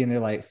somebody in their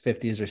like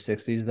 50s or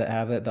 60s that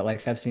have it, but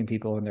like I've seen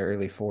people in their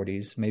early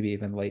 40s, maybe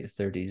even late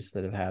 30s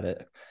that have had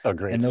it. Oh,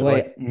 great. And the So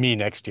like way me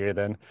next year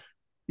then.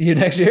 you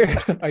next year,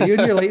 are you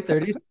in your late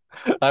 30s?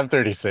 I'm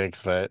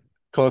 36, but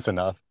close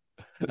enough.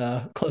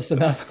 Close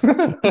enough.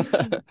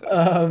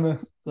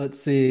 Let's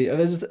see.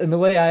 And the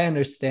way I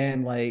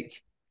understand, like,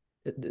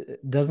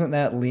 doesn't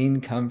that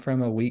lean come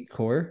from a weak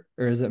core,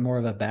 or is it more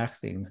of a back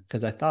thing?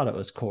 Because I thought it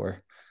was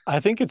core. I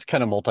think it's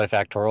kind of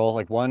multifactorial.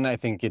 Like one, I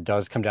think it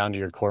does come down to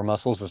your core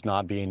muscles as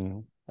not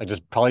being like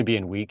just probably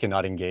being weak and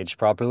not engaged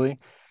properly.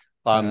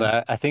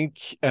 Uh, I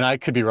think, and I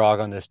could be wrong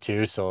on this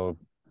too, so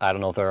I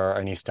don't know if there are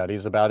any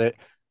studies about it,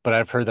 but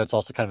I've heard that's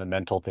also kind of a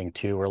mental thing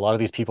too, where a lot of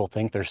these people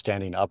think they're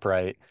standing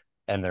upright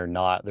and they're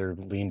not. They're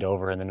leaned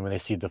over, and then when they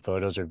see the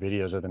photos or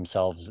videos of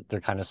themselves,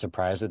 they're kind of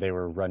surprised that they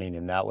were running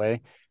in that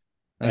way.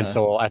 And uh,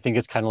 so I think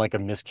it's kind of like a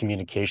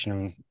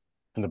miscommunication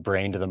from the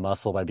brain to the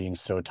muscle by being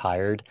so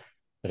tired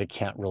that it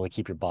can't really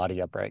keep your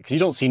body upright. Because you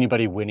don't see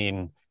anybody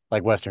winning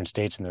like Western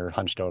States and they're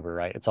hunched over,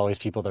 right? It's always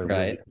people that are really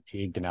right.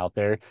 fatigued and out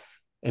there.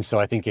 And so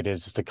I think it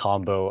is just a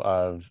combo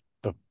of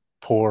the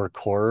poor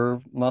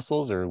core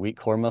muscles or weak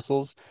core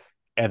muscles,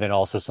 and then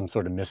also some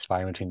sort of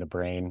misfire between the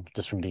brain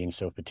just from being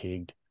so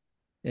fatigued.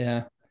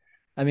 Yeah.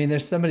 I mean,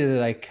 there's somebody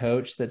that I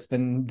coach that's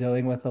been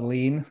dealing with a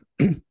lean.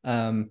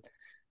 um,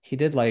 he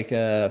did like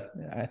I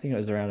think it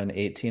was around an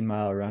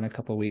 18-mile run a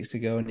couple weeks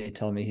ago, and he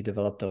told me he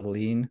developed a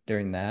lean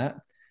during that.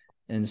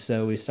 And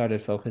so we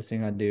started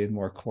focusing on doing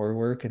more core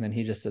work, and then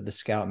he just did the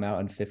Scout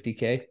Mountain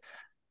 50K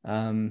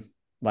um,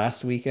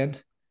 last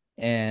weekend.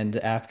 And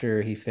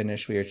after he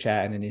finished, we were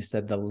chatting, and he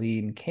said the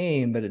lean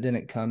came, but it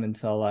didn't come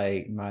until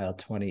like mile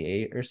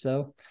 28 or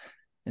so.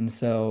 And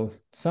so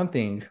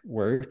something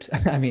worked.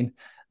 I mean,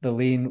 the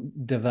lean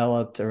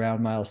developed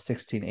around mile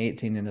 16,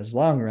 18 in his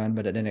long run,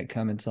 but it didn't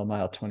come until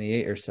mile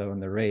 28 or so in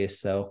the race.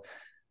 So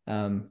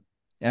um,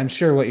 I'm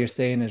sure what you're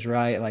saying is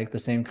right. Like the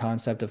same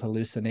concept of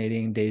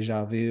hallucinating,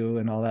 deja vu,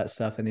 and all that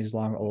stuff in these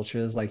long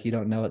ultras, like you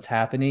don't know what's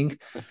happening.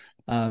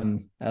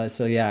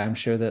 So yeah, I'm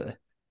sure that.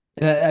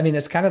 And I mean,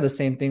 it's kind of the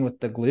same thing with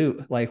the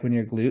glute. Like when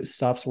your glute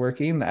stops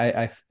working,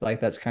 I like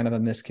that's kind of a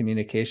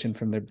miscommunication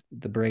from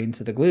the brain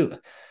to the glute. Mhm.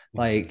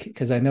 Like,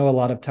 because I know a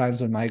lot of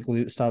times when my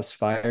glute stops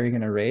firing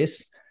in a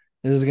race,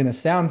 this is gonna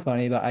sound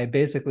funny, but I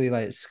basically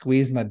like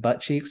squeeze my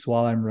butt cheeks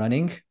while I'm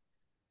running,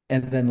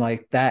 and then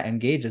like that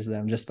engages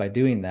them just by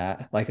doing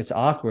that. Like it's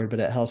awkward, but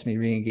it helps me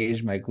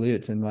re-engage my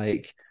glutes. And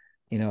like,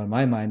 in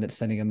my mind, it's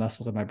sending a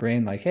muscle to my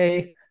brain, like,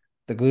 hey,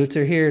 the glutes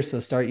are here, so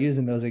start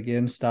using those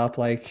again. Stop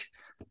like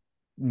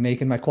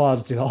making my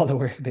quads do all the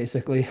work,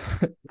 basically.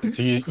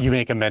 So you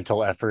make a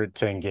mental effort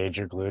to engage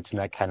your glutes, and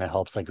that kind of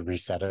helps like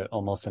reset it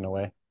almost in a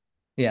way.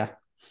 Yeah.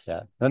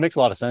 Yeah, that makes a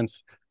lot of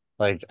sense.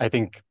 Like I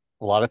think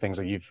a lot of things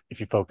like if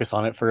you focus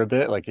on it for a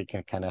bit, like it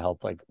can kind of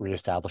help like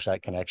reestablish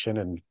that connection.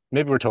 And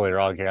maybe we're totally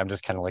wrong here. I'm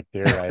just kind of like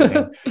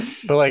theorizing.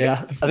 But like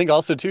Yeah. I think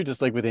also too,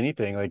 just like with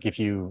anything, like if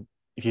you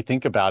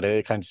think about it,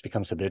 it kind of just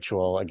becomes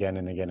habitual again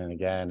and again and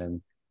again.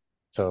 And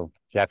so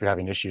yeah, if you're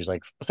having issues,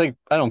 like it's like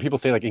I don't know, people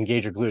say like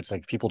engage your glutes,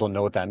 like people don't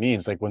know what that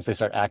means. Like once they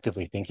start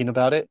actively thinking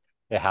about it,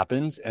 it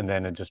happens and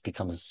then it just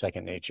becomes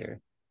second nature.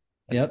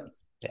 And Yep.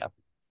 yeah,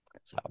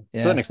 so that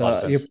Yeah. makes a lot of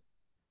So you're sense.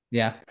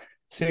 yeah.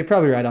 So you're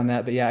probably right on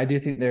that. But yeah, I do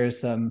think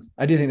there's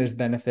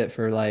benefit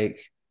for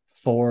like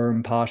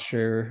form,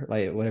 posture,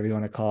 like whatever you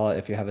want to call it,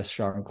 if you have a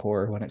strong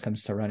core when it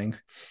comes to running.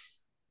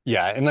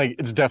 Yeah, and like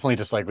it's definitely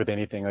just like with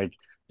anything, like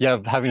yeah,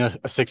 having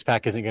a six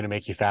pack isn't going to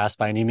make you fast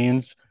by any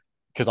means,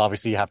 because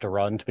obviously you have to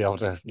run to be able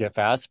to get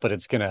fast, but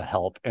it's going to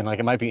help, and like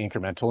it might be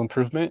incremental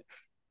improvement,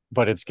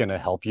 but it's going to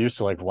help you.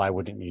 So like, why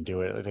wouldn't you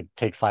do it? Like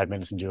take 5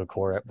 minutes and do a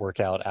core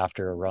workout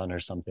after a run or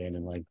something,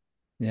 and like it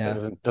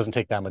Yeah. doesn't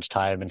take that much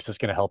time, and it's just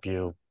going to help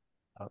you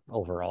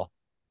overall.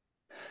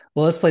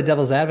 Well, let's play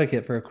devil's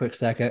advocate for a quick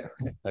second.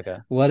 Okay.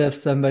 What if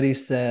somebody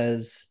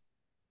says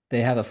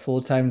they have a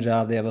full-time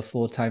job, they have a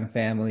full-time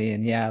family,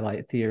 and yeah,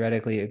 like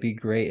theoretically it'd be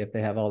great if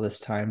they have all this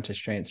time to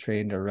strength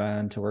train, to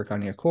run, to work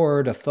on your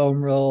core, to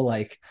foam roll.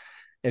 Like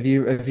if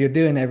you're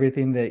doing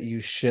everything that you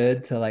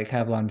should to like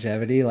have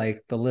longevity,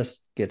 like the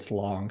list gets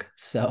long.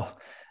 So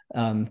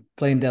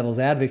playing devil's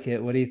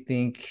advocate, what do you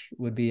think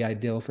would be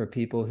ideal for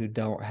people who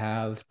don't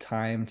have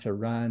time to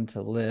run,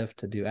 to lift,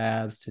 to do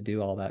abs, to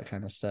do all that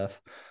kind of stuff?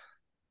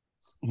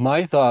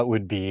 My thought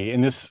would be,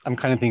 and this, I'm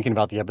kind of thinking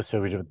about the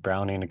episode we did with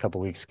Browning a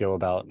couple weeks ago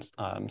about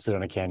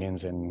Sedona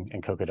Canyons and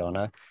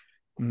Cocodona.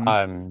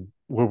 Mm-hmm.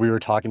 Where we were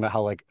talking about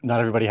how like not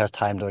everybody has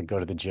time to like go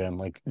to the gym.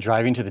 Like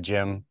driving to the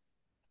gym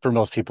for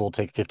most people will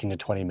take 15 to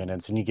 20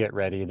 minutes and you get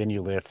ready, then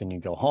you lift, then you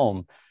go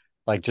home.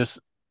 Like just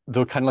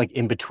the kind of like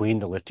in between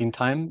the lifting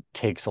time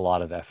takes a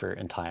lot of effort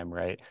and time,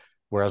 right?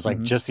 Whereas like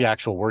Mm-hmm. just the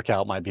actual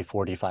workout might be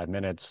 45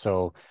 minutes.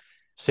 So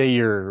say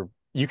you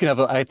can have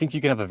I think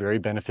you can have a very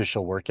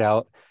beneficial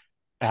workout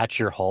at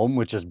your home,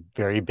 which is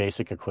very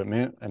basic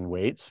equipment and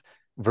weights,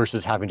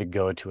 versus having to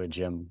go to a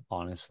gym,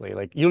 honestly.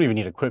 Like you don't even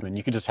need equipment.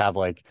 You could just have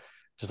like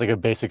a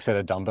basic set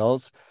of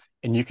dumbbells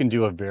and you can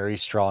do a very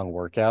strong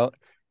workout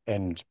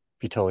and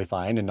be totally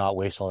fine and not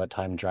waste all that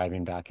time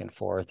driving back and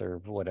forth or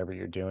whatever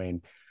you're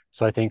doing.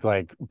 So I think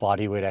like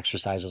body weight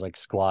exercises like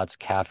squats,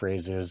 calf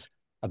raises,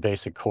 a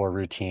basic core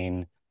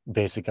routine,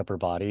 basic upper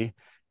body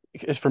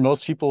for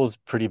most people is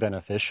pretty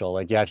beneficial.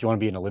 Like, yeah, if you want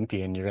to be an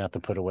Olympian, you're gonna have to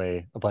put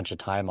away a bunch of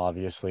time,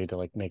 obviously, to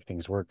like make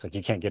things work. Like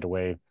you can't get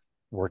away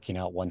working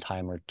out one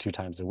time or two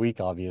times a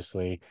week,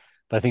 obviously.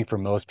 But I think for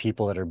most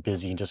people that are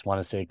busy and just want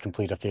to say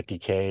complete a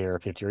 50K or a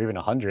 50 or even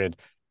 100,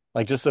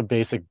 like just a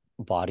basic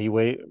body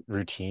weight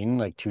routine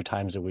like 2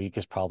 times a week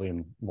is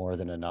probably more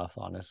than enough,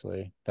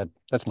 honestly.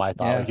 That's my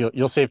thought. Like Yeah.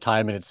 you'll save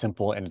time and it's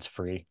simple and it's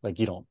free. Like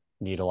you don't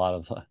need a lot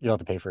of you don't have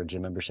to pay for a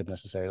gym membership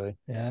necessarily.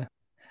 Yeah.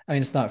 I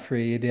mean, it's not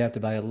free. You do have to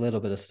buy a little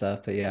bit of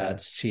stuff, but yeah, Yeah.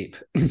 it's cheap.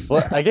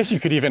 Well, I guess you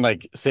could even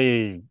like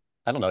say,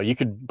 I don't know, you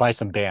could buy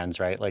some bands,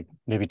 right? Like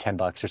maybe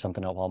 $10 or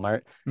something at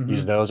Walmart,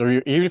 use Hmm. those. Or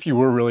even if you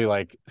were really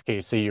like,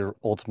 okay, say you're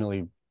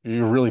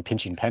really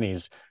pinching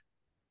pennies,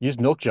 use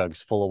milk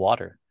jugs full of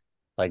water.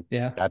 Like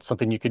Yeah. that's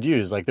something you could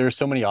use. Like there are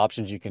so many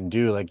options you can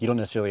do. Like you don't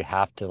necessarily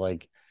have to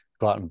like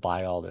go out and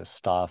buy all this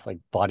stuff. Like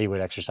body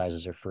weight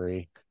exercises are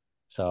free.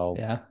 So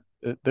Yeah.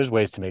 there's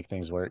ways to make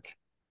things work.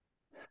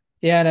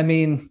 Yeah. And I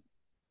mean,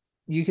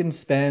 you can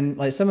spend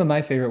like some of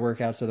my favorite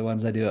workouts are the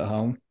ones I do at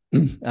home.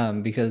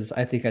 Because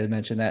I think I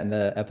mentioned that in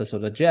the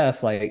episode with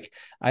Jeff. Like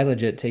I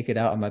legit take it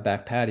out on my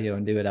back patio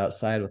and do it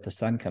outside with the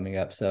sun coming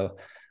up. So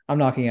I'm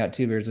knocking out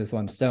two birds with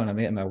one stone. I'm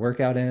getting my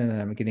workout in and then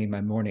I'm getting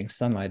my morning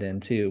sunlight in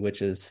too,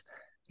 which is,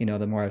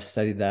 the more I've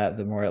studied that,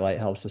 the more it like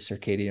helps with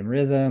circadian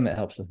rhythm. It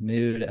helps with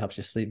mood. It helps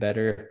you sleep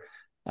better.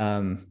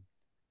 Um,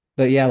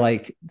 but yeah,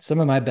 like some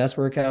of my best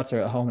workouts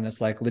are at home and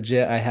it's like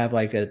legit. I have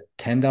like a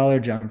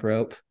 $10 jump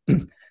rope.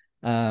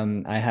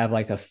 I have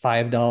like a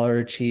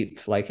 $5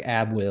 cheap like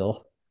ab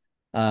wheel.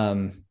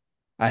 um,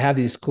 I have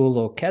these cool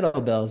little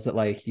kettlebells that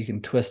like you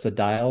can twist a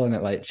dial and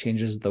it like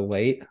changes the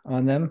weight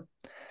on them.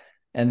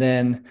 And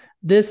then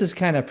this is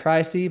kind of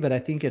pricey, but I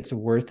think it's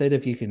worth it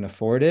if you can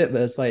afford it.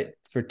 But it's like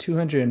for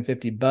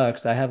 250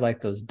 bucks, I have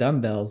like those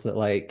dumbbells that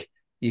like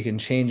you can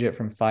change it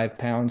from 5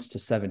 pounds to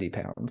 70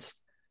 pounds.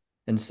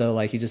 And so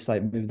like you just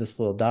like move this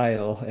little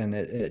dial and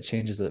it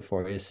changes it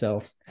for you.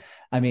 So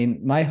I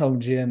mean, my home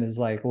gym is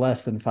like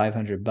less than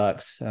 500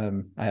 bucks.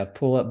 I have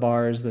pull-up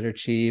bars that are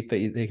cheap, but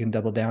they can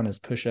double down as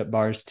push-up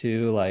bars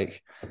too.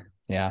 Like,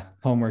 yeah,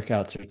 home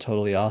workouts are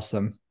totally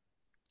awesome.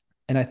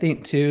 And I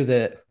think too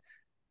that,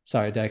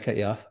 sorry, did I cut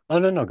you off? Oh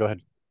no, no, go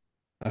ahead.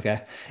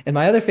 Okay. And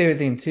my other favorite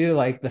thing too,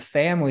 like the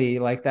family,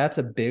 like that's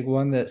a big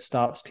one that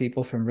stops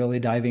people from really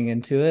diving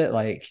into it.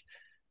 Like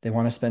they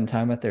want to spend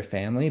time with their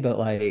family, but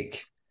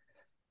like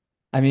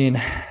I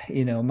mean,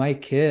 my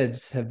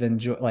kids have been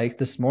like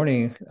this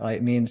morning,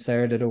 like me and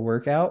Sarah did a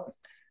workout,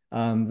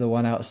 the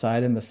one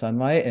outside in the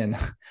sunlight, and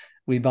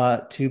we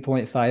bought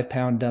 2.5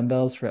 pound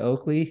dumbbells for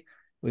Oakley.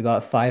 We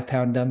bought 5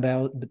 pound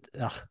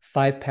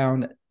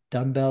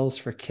dumbbells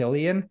for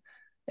Killian,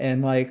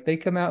 and like they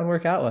come out and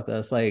work out with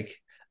us. Like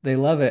they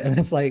love it, and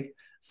it's like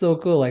so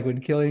cool. Like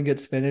when Killian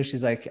gets finished,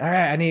 he's like, "All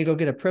right, I need to go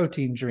get a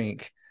protein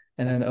drink."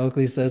 And then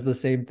Oakley says the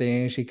same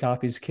thing. She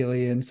copies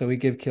Killian. So we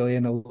give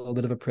Killian a little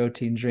bit of a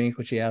protein drink,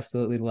 which he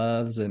absolutely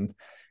loves. And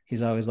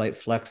he's always like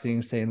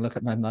flexing, saying, "Look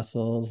at my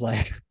muscles."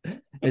 Like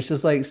it's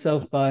just like so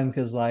fun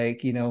because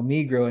like,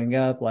 me growing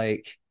up,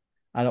 like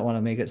I don't want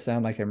to make it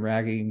sound like I'm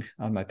ragging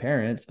on my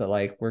parents, but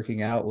like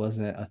working out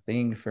wasn't a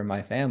thing for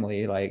my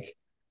family. Like,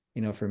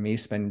 for me,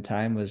 spending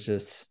time was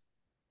just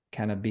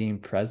kind of being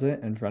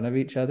present in front of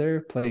each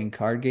other, playing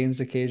card games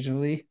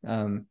occasionally.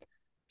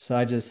 So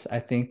I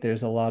think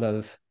there's a lot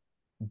of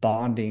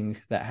bonding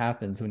that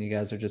happens when you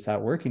guys are just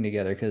out working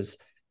together because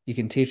you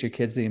can teach your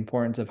kids the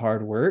importance of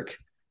hard work.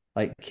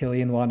 Like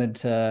Killian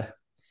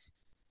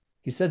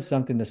he said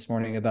something this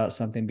morning about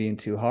something being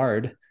too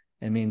hard.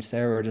 And me and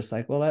Sarah were just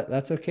like, well,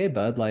 that's okay,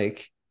 bud.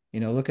 Like,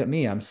 look at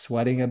me. I'm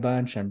sweating a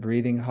bunch. I'm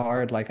breathing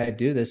hard. Like I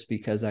do this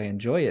because I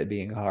enjoy it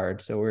being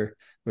hard. So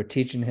we're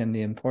teaching him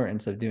the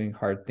importance of doing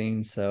hard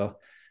things. So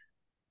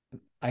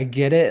I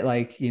get it.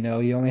 Like, you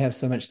only have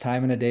so much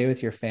time in a day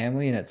with your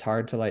family and it's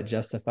hard to like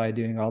justify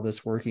doing all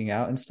this working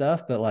out and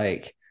stuff. But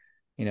like,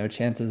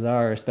 chances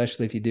are,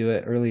 especially if you do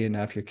it early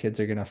enough, your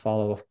kids are going to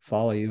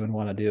follow you and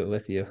want to do it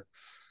with you.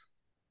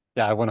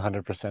 Yeah, I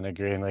 100%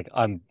 agree. And like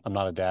I'm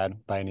not a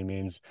dad by any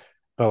means,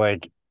 but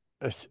like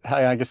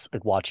I guess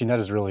like watching that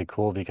is really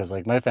cool because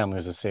like my family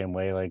was the same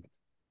way. Like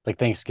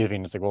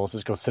Thanksgiving, it's like, well, let's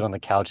just go sit on the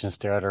couch and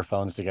stare at our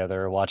phones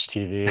together or watch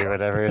TV or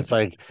whatever. It's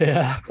like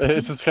Yeah.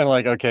 it's just kind of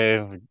like, okay,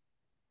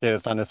 yeah,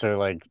 it's not necessarily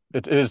like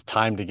it is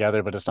time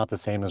together, but it's not the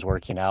same as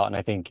working out. And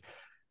I think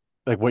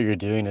like what you're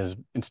doing is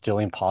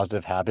instilling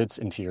positive habits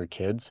into your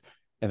kids,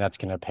 and that's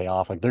gonna pay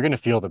off. Like they're gonna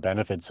feel the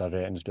benefits of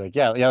it and just be like,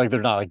 yeah, yeah, like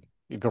they're not like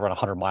you go run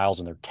 100 miles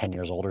when they're 10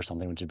 years old or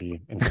something, which would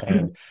be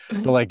insane.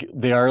 But like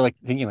they are like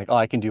thinking like, oh,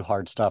 I can do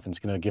hard stuff, and it's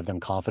gonna give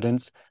them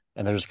confidence,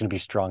 and they're just gonna be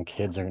strong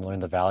kids. They're gonna learn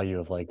the value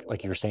of like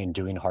you were saying,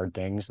 doing hard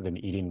things, and then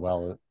eating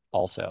well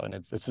also, and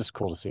it's just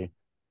cool to see.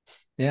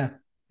 Yeah.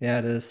 Yeah,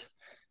 it is.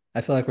 I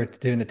feel like we're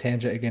doing a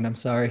tangent again. I'm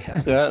sorry.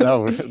 Yeah,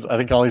 no, I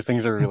think all these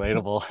things are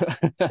relatable.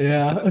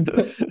 Yeah.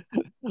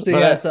 So But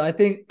yeah, so I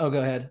think, oh,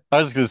 go ahead. I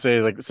was just gonna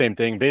say like the same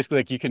thing. Basically,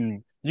 like you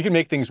can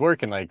make things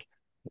work, and like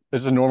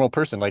this is a normal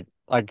person. I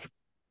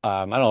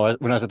don't know.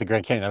 When I was at the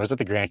Grand Canyon, I was at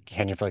the Grand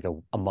Canyon for like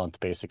a month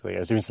basically. I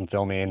was doing some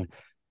filming,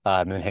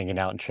 and then hanging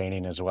out and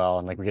training as well,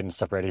 and like we're getting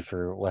stuff ready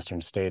for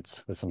Western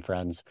States with some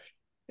friends.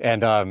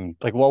 And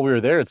like while we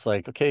were there, it's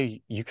like,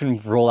 okay, you can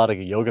roll out like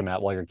a yoga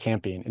mat while you're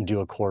camping and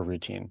do a core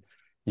routine.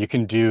 You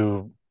can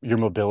do your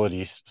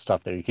mobility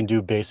stuff there. You can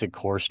do basic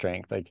core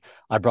strength. Like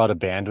I brought a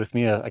band with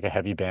me, like a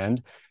heavy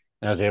band,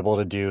 and I was able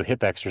to do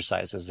hip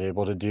exercises,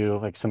 able to do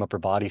like some upper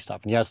body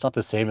stuff. And yeah, it's not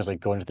the same as like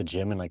going to the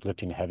gym and like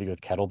lifting heavy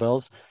with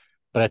kettlebells,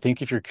 but I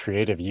think if you're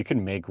creative, you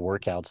can make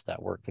workouts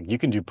that work. Like you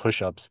can do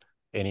push-ups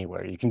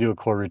anywhere. You can do a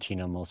core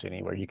routine almost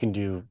anywhere. You can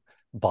do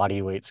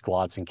body weight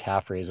squats and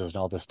calf raises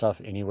and all this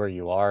stuff anywhere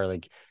you are.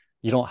 Like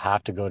you don't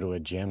have to go to a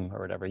gym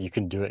or whatever. You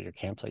can do it at your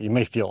campsite. You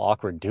may feel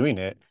awkward doing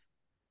it,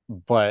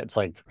 but it's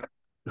like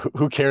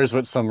who cares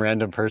what some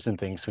random person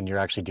thinks when you're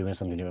actually doing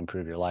something to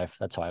improve your life?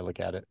 That's how I look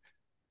at it.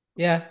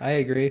 Yeah, I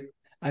agree.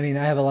 I mean,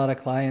 I have a lot of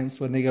clients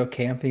when they go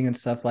camping and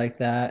stuff like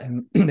that,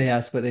 and they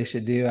ask what they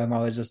should do. I'm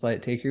always just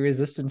like, take your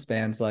resistance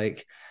bands.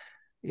 Like,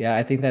 yeah,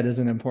 I think that is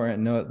an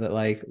important note that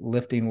like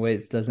lifting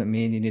weights doesn't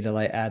mean you need to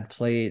like add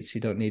plates.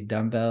 You don't need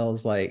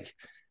dumbbells. Like,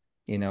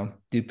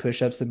 do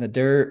push-ups in the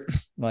dirt.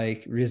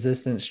 Like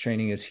resistance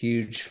training is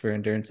huge for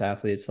endurance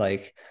athletes,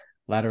 like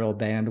lateral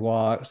band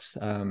walks.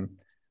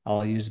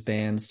 I'll use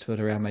bands to put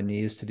around my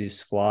knees to do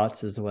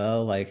squats as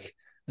well. Like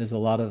there's a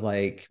lot of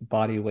like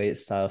body weight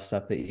style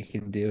stuff that you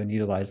can do and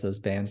utilize those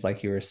bands,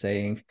 like you were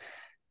saying.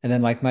 And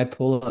then like my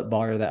pull-up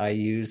bar that I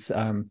use,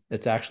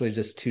 it's actually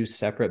just two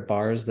separate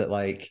bars that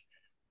like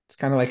it's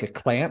kind of like a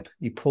clamp.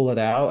 You pull it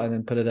out and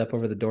then put it up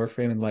over the door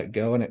frame and let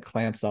go, and it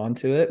clamps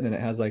onto it. And then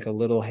it has like a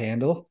little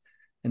handle.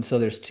 And so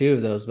there's two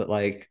of those, but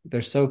like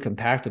they're so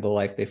compactable,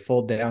 like they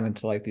fold down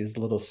into like these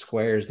little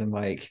squares. And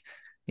like,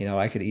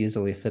 I could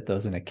easily fit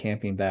those in a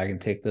camping bag and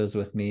take those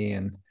with me.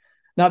 And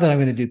not that I'm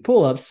going to do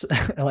pull-ups,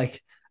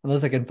 like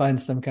unless I can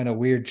find some kind of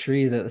weird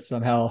tree that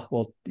somehow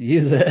will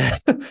use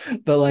it.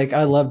 But like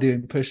I love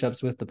doing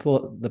push-ups with the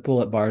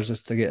pull-up bars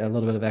just to get a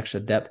little bit of extra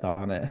depth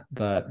on it.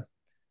 But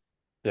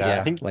Yeah, I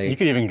yeah, think you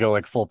could like even go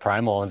like full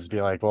primal and just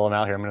be like, well, I'm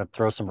out here, I'm gonna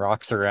throw some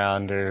rocks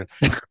around or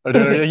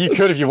you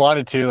could if you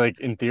wanted to, like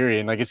in theory,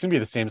 and like it's gonna be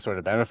the same sort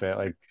of benefit.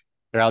 Like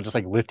they're out just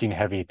like lifting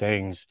heavy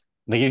things.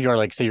 Like if you are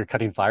like say you're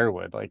cutting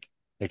firewood, like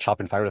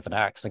chopping fire with an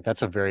axe, like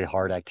that's a very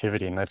hard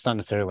activity. And that's not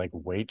necessarily like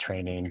weight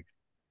training,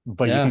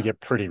 but you can yeah. get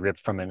pretty ripped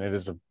from it. And it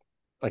is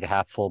like a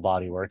half full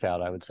body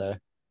workout, I would say.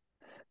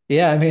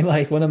 Yeah, I mean,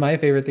 like one of my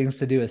favorite things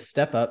to do is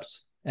step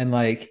ups, and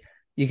like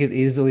you could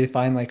easily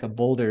find like a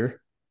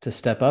boulder to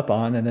step up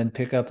on, and then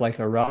pick up like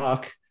a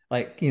rock,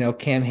 like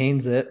Cam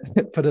Hanes it,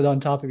 put it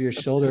on top of your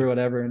shoulder or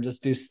whatever, and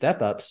just do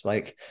step ups.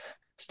 Like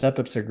step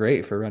ups are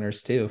great for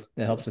runners too.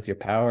 It helps with your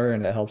power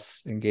and it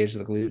helps engage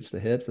the glutes, the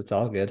hips. It's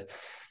all good.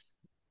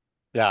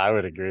 Yeah, I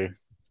would agree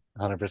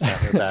 100%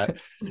 with that.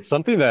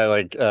 Something that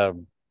like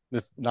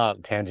this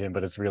not tangent,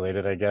 but it's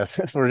related, I guess.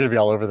 We're gonna be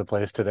all over the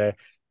place today.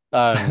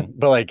 But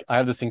like I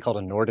have this thing called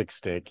a Nordic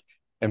stick,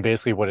 and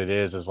basically what it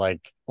is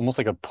like almost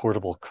like a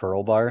portable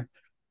curl bar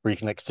where you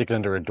can like stick it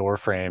under a door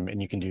frame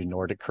and you can do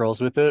Nordic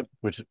curls with it,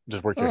 which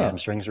just work your Oh,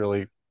 hamstrings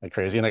really like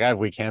crazy. And like I have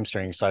weak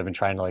hamstrings, so I've been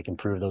trying to like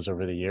improve those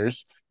over the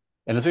years.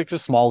 And it's like a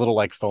small little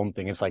like foam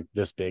thing. It's like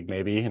this big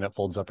maybe, and it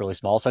folds up really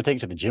small. So I take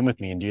it to the gym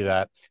with me and do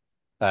that.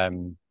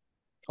 Um,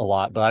 a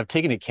lot, but I've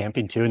taken it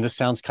camping too. And this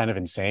sounds kind of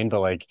insane,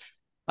 but like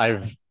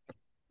I've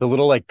the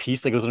little like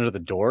piece that goes under the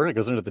door, it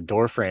goes under the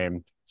door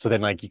frame. So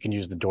then like you can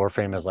use the door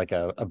frame as like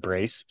a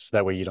brace. So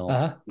that way you don't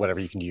uh-huh. whatever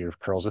you can do your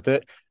curls with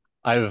it.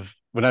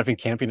 When I've been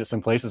camping at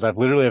some places, I've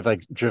literally have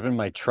like driven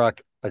my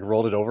truck, like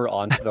rolled it over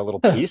onto the little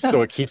piece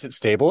so it keeps it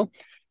stable.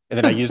 And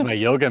then I use my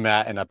yoga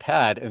mat and a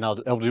pad and I'll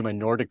do my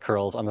Nordic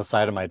curls on the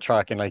side of my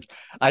truck. And like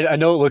I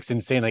know it looks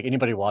insane. Like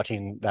anybody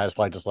watching that is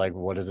probably just like,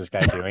 what is this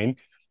guy doing?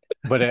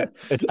 But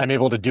I'm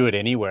able to do it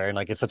anywhere, and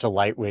like it's such a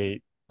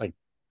lightweight like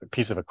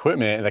piece of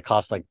equipment that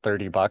costs like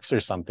 $30 or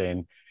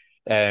something.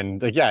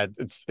 And like yeah,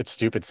 it's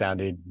stupid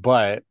sounding,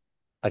 but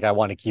like I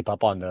want to keep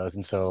up on those.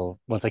 And so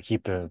once I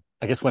keep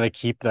I guess when I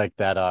keep like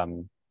that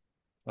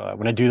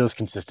when I do those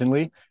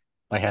consistently,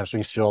 my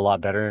hamstrings feel a lot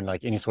better, and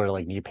like any sort of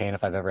like knee pain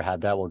if I've ever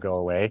had that will go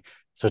away.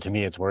 So to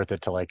me it's worth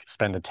it to like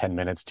spend the 10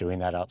 minutes doing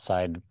that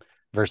outside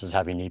versus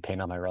having knee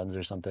pain on my runs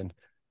or something.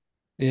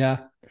 Yeah,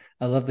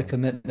 I love the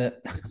commitment.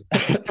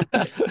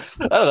 I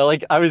don't know.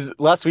 Like I was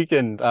last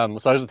weekend,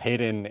 so I was with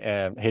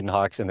Hayden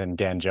Hawks, and then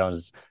Dan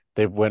Jones.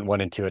 They went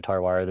 1 and 2 at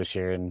Tarwara this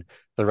year, and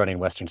they're running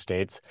Western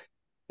States.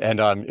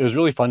 And it was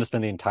really fun to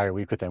spend the entire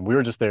week with them. We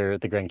were just there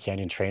at the Grand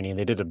Canyon training.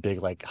 They did a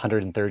big like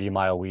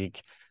 130-mile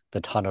week.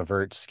 The ton of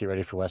verts get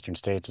ready for Western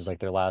States is like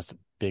their last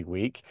big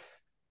week,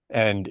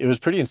 and it was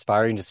pretty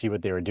inspiring to see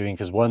what they were doing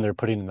because one, they're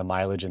putting in the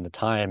mileage and the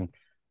time,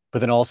 but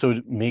then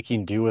also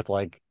making do with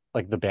like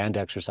the band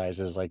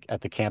exercises like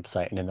at the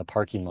campsite and in the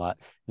parking lot.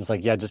 And it's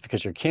like, yeah, just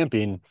because you're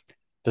camping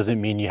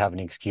doesn't mean you have an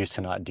excuse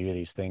to not do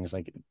these things.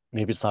 Like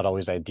maybe it's not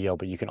always ideal,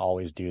 but you can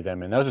always do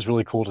them. And that was just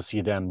really cool to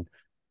see them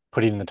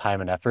putting in the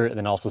time and effort, and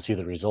then also see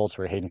the results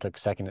where Hayden took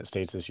second at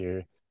States this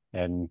year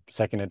and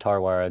second at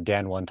Tarwara.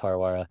 Dan won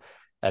Tarwara,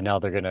 and now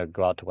they're gonna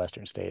go out to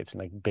Western States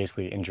and like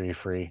basically injury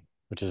free,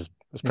 which is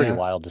it's pretty Yeah.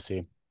 wild to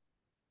see.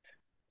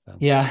 So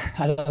Yeah,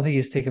 I don't think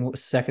he's taken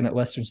second at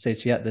Western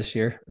States yet this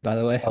year, by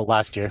the way.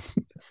 last year,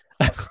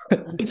 second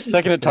at Just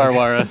kidding.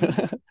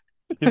 Tarwara.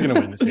 He's gonna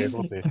win this year.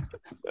 We'll see.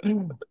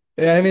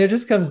 Yeah, I mean, it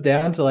just comes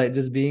down to like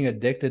just being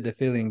addicted to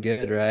feeling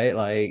good, right? Yeah.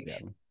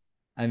 Like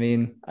I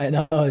mean, I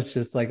know it's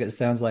just like it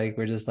sounds like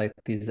we're just like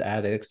these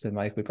addicts, and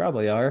like we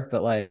probably are,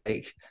 but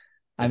like,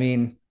 I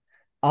mean,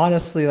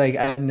 honestly, like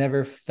I've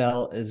never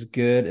felt as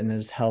good and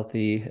as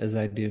healthy as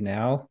I do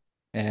now.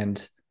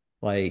 And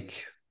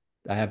like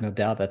I have no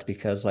doubt that's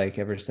because like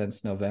ever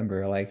since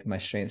November, like my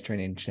strength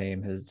training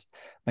game has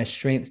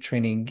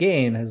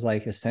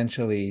like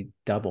essentially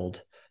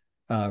doubled.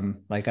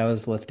 Like I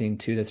was lifting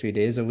 2 to 3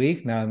 days a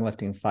week. Now I'm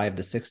lifting 5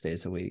 to 6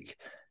 days a week.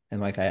 And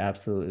like I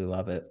absolutely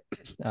love it.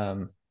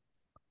 Um,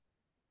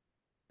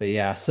 but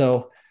yeah,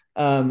 so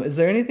is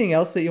there anything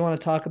else that you want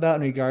to talk about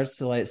in regards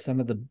to like some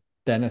of the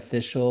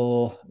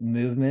beneficial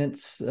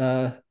movements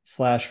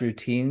slash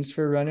routines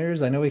for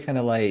runners? I know we kind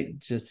of like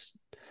just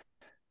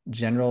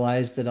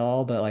generalized it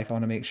all, but like I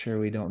want to make sure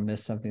we don't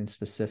miss something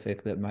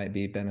specific that might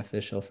be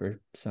beneficial for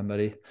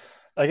somebody.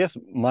 I guess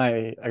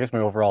my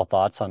overall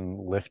thoughts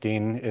on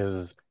lifting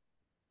is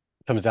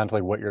comes down to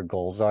like what your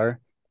goals are.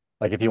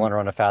 Like if you want Mm, to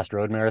run a fast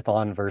road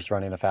marathon versus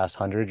running a fast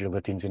 100, your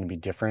lifting's going to be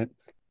different.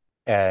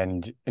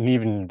 And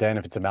even then,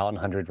 if it's a mountain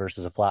 100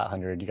 versus a flat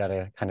 100, you got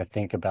to kind of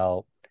think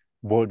about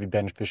what would be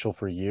beneficial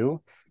for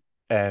you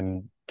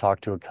and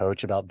talk to a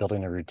coach about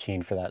building a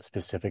routine for that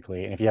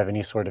specifically. And if you have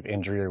any sort of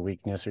injury or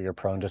weakness or you're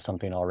prone to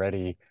something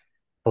already,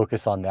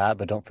 focus on that,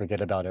 but don't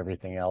forget about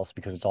everything else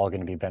because it's all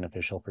going to be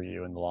beneficial for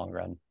you in the long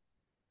run.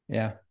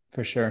 yeah,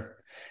 for sure.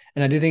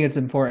 And I do think it's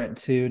important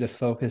too to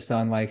focus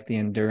on like the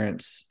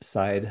endurance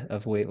side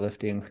of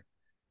weightlifting.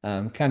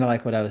 Kind of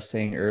like what I was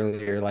saying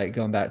earlier, like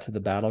going back to the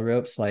battle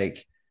ropes,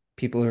 like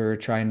people who are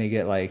trying to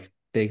get like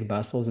big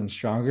muscles and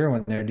stronger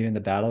when they're doing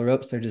the battle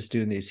ropes, they're just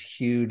doing these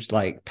huge,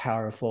 like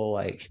powerful,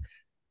 like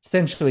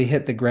essentially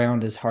hit the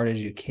ground as hard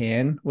as you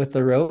can with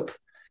the rope.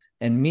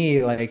 And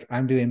me, like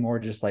I'm doing more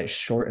just like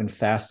short and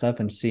fast stuff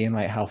and seeing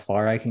like how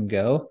far I can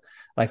go.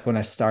 Like when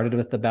I started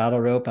with the battle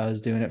rope, I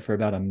was doing it for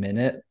about a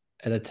minute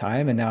at a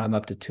time, and now I'm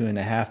up to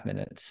 2.5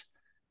 minutes.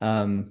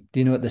 Do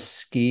you know what the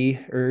ski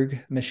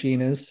erg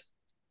machine is?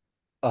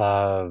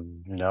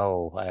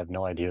 No, I have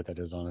no idea what that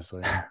is,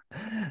 honestly.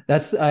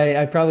 That's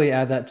I probably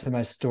add that to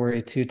my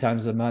story 2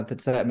 times a month.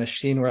 It's that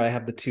machine where I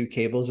have the two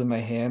cables in my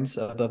hands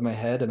above my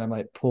head and I'm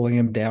like pulling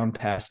them down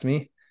past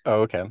me.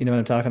 Oh, okay. You know what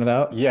I'm talking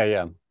about? Yeah,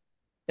 yeah.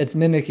 It's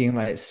mimicking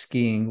like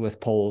skiing with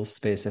poles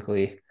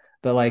basically,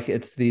 but like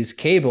it's these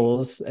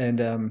cables,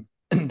 and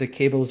the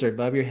cables are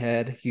above your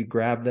head. You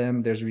grab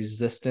them, there's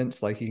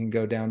resistance, like you can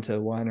go down to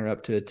 1 or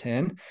up to a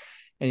 10,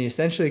 and you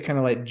essentially kind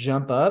of like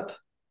jump up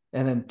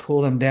and then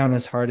pull them down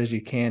as hard as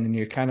you can, and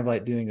you're kind of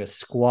like doing a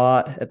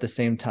squat at the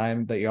same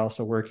time, but you're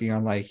also working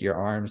on like your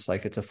arms,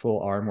 like it's a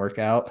full arm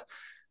workout.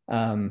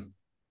 um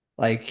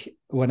like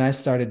when I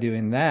started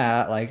doing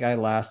that, like I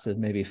lasted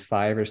maybe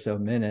 5 or so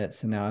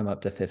minutes, and now I'm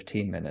up to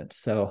 15 minutes.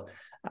 So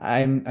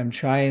I'm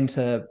trying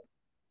to,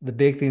 the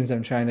big things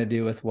I'm trying to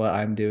do with what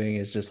I'm doing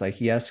is just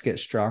like, yes, get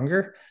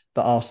stronger,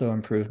 but also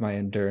improve my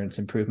endurance,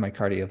 improve my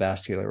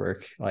cardiovascular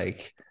work.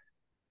 Like,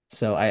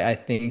 so I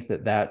think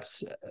that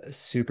that's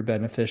super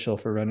beneficial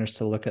for runners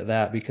to look at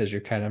that, because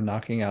you're kind of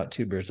knocking out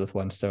two birds with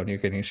one stone. You're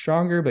getting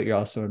stronger, but you're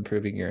also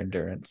improving your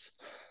endurance.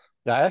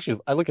 Yeah,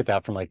 I look at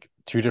that from like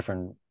two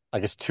different, I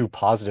guess two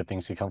positive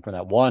things to come from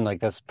that. One, like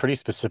that's pretty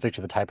specific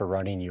to the type of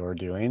running you're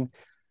doing,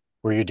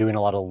 where you're doing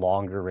a lot of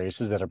longer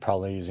races that are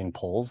probably using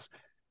poles.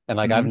 And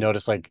like I've Mm-hmm.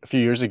 noticed like a few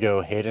years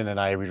ago, Hayden and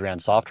I we ran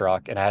Soft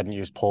Rock and I hadn't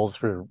used poles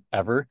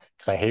forever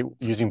because I hate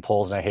using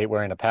poles and I hate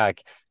wearing a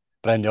pack.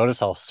 But I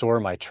noticed how sore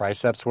my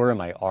triceps were and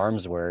my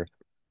arms were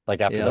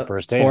like after the Yep.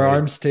 first day. And it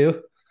was Forearms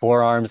too.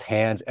 forearms,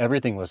 hands,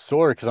 everything was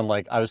sore because I'm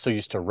like, I was so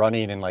used to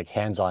running and like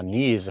hands on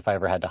knees if I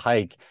ever had to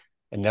hike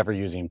and never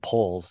using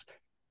poles.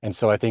 And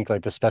so I think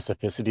like the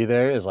specificity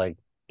there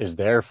is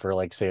there for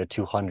like say a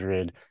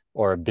 200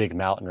 or a big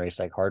mountain race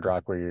like Hard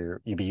Rock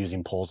where you'd be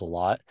using poles a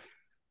lot.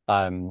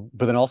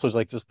 But then also it's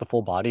like just the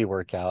full body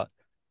workout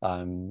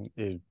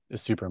is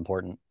super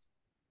important.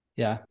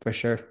 Yeah, for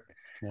sure.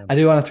 Yeah. I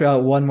do want to throw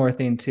out one more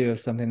thing too, of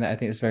something that I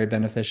think is very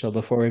beneficial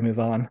before we move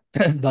on.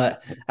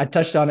 But I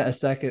touched on it a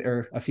second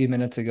or a few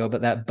minutes ago,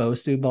 but that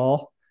Bosu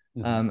ball,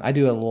 Mhm. I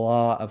do a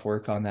lot of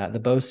work on that. The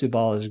Bosu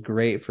ball is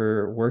great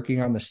for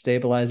working on the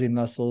stabilizing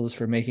muscles,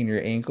 for making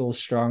your ankles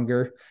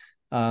stronger.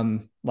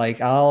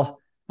 Like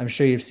I'm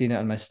sure you've seen it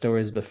on my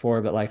stories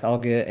before, but like I'll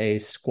get a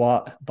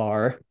squat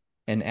bar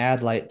and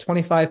add like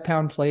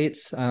 25-pound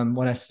plates.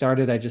 When I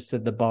started, I just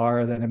did the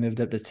bar, then I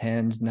moved up to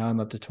tens. Now I'm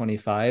up to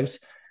 25s,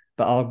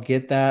 but I'll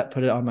get that,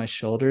 put it on my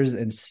shoulders,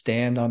 and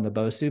stand on the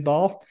Bosu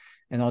ball.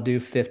 And I'll do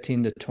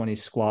 15 to 20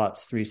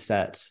 squats, 3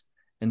 sets.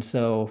 And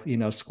so,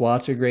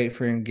 squats are great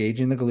for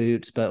engaging the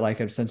glutes, but like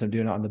since I'm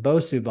doing it on the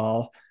Bosu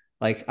ball,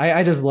 like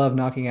I just love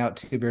knocking out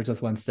two birds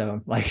with one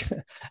stone. Like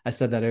I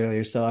said that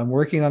earlier. So I'm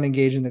working on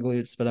engaging the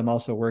glutes, but I'm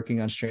also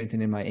working on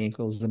strengthening my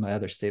ankles and my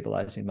other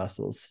stabilizing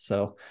muscles.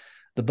 So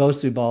the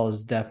Bosu ball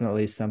is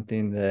definitely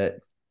something that,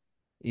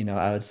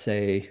 I would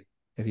say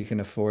if you can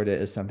afford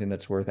it, is something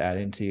that's worth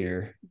adding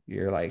to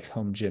your like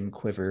home gym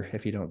quiver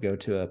if you don't go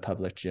to a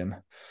public gym.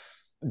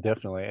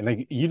 Definitely. And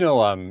like do you know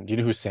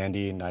who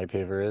Sandy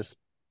Nypaver is?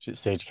 She's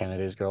Sage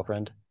Kennedy's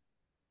girlfriend.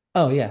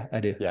 Oh yeah, I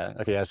do. Yeah.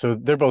 Okay. Yeah. So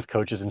they're both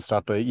coaches and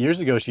stuff. But years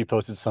ago, she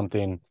posted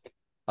something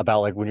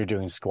about like when you're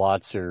doing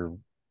squats or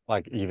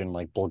like even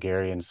like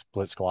Bulgarian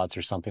split squats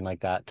or something like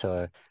that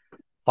to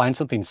find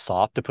something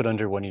soft to put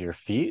under one of your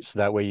feet. So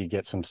that way you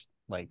get some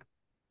like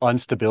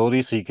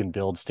instability so you can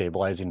build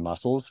stabilizing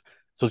muscles.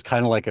 So it's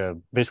kind of like a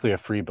basically a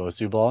free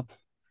Bosu ball.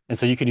 And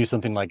so you can use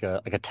something like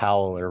a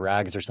towel or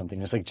rags or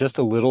something. It's like just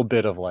a little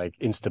bit of like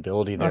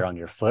instability there Oh, on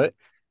your foot.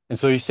 And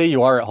so you say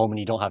you are at home and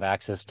you don't have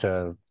access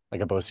to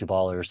like a Bosu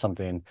ball or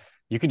something,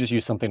 you can just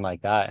use something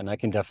like that, and that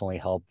can definitely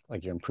help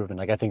like your improvement.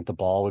 Like I think the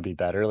ball would be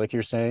better, like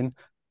you're saying,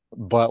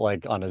 but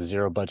like on a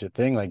zero budget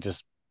thing, like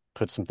just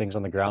put some things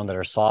on the ground that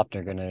are soft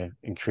and are going to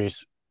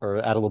increase or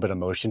add a little bit of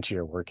motion to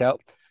your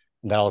workout.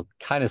 And that'll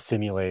kind of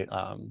simulate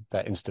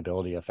that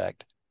instability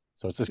effect.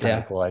 So it's just kind of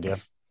a yeah. cool idea.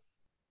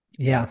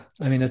 Yeah.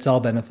 I mean, it's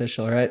all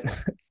beneficial, right?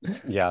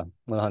 Yeah,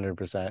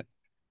 100%.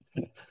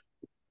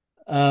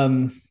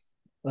 Um,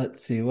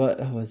 let's see, what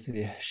was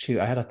the shoot?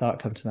 I had a thought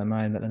come to my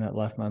mind, but then it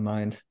left my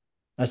mind.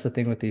 That's the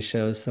thing with these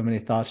shows. So many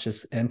thoughts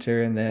just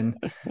enter, and then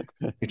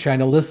you're trying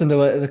to listen to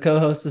what the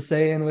co-host is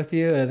saying with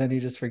you, and then you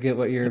just forget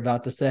what you're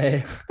about to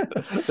say.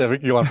 That we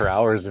could go on for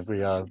hours if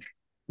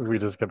we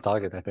just kept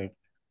talking, I think.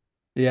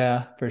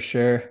 Yeah, for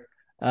sure.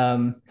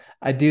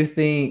 I do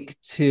think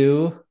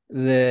too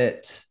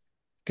that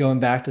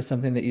going back to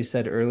something that you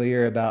said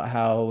earlier about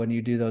how when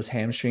you do those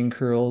hamstring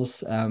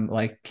curls,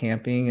 like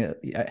camping,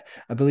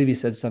 I believe you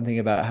said something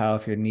about how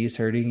if your knee's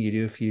hurting, you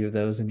do a few of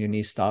those and your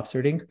knee stops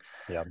hurting.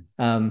 Yeah.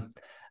 Um,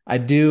 I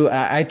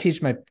teach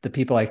the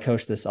people I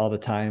coach this all the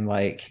time.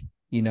 Like,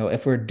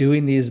 if we're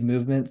doing these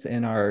movements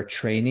in our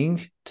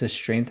training to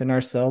strengthen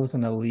ourselves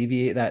and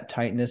alleviate that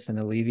tightness and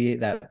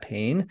alleviate that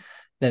pain,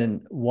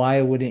 then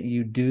why wouldn't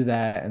you do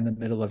that in the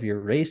middle of your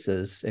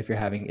races if you're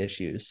having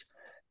issues?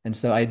 And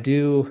so I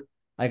do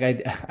like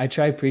I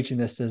try preaching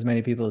this to as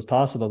many people as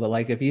possible, but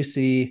like if you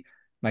see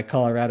my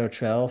Colorado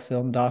Trail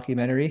film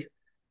documentary,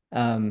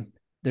 um,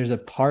 there's a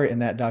part in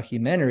that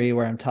documentary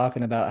where I'm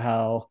talking about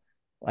how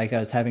like I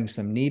was having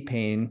some knee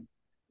pain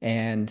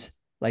and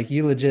like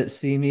you legit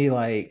see me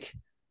like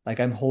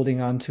I'm holding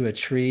on to a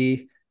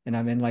tree and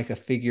I'm in like a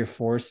figure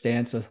four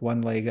stance with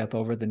one leg up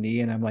over the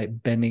knee and I'm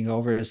like bending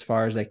over as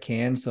far as I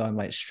can. So I'm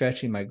like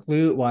stretching my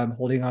glute while I'm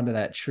holding onto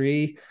that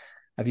tree.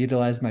 I've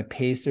utilized my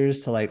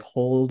pacers to like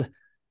hold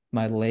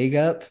my leg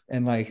up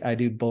and like I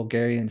do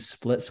Bulgarian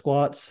split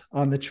squats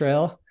on the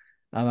trail.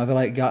 I've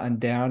like gotten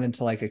down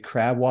into like a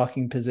crab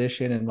walking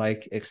position and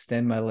like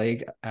extend my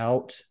leg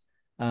out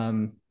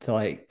to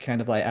like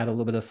kind of like add a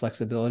little bit of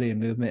flexibility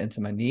and movement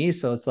into my knee.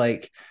 So it's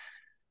like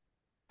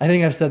I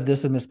think I've said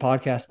this in this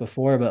podcast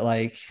before, but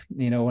like,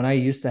 when I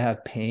used to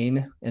have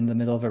pain in the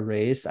middle of a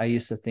race, I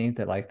used to think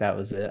that like that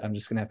was it. I'm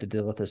just gonna have to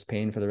deal with this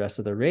pain for the rest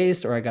of the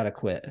race or I gotta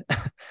quit.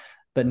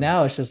 But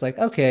now it's just like,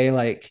 okay,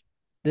 like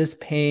this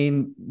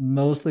pain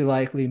mostly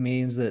likely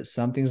means that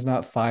something's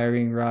not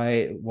firing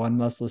right. One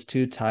muscle is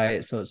too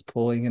tight, so it's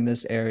pulling in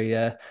this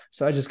area.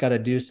 So I just got to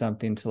do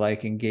something to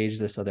like engage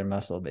this other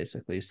muscle,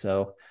 basically.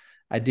 So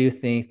I do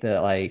think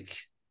that like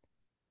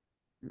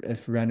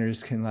if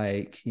runners can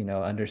like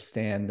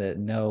understand that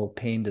no,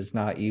 pain does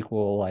not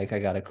equal like I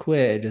gotta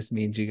quit, it just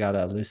means you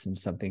gotta loosen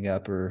something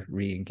up or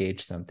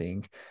re-engage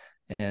something.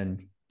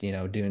 And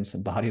doing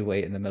some body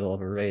weight in the middle of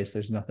a race,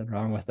 there's nothing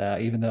wrong with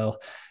that, even though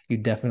you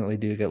definitely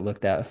do get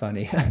looked at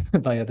funny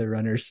by other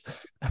runners.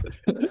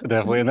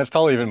 Definitely. And that's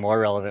probably even more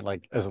relevant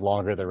like as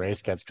longer the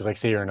race gets. Cause like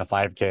say you're in a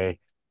 5K,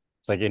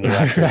 it's like and you're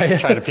after trying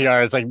to Right.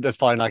 PR, it's like that's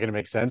probably not gonna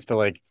make sense. But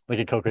like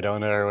a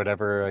Cocodona or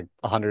whatever, like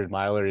 100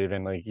 mile or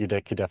even like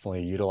could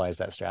definitely utilize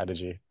that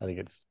strategy. I think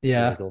it's really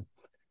Yeah, cool.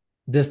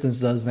 distance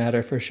does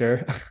matter for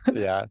sure.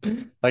 Yeah.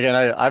 Like, and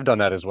I've done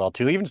that as well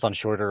too, even just on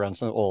shorter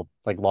runs, well,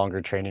 like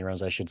longer training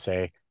runs, I should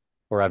say,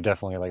 where I've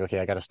definitely like, okay,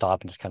 I got to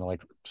stop and just kind of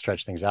like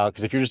stretch things out.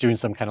 Because if you're just doing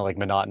some kind of like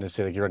monotonous,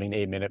 say like you're running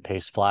 8 minute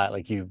pace flat,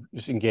 like you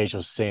just engage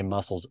those same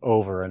muscles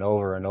over and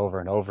over and over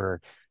and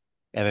over,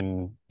 and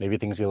then maybe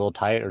things get a little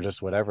tight or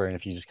just whatever. And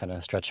if you just kind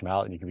of stretch them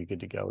out, and you can be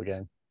good to go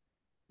again.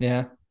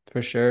 Yeah,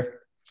 for sure.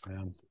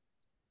 Yeah.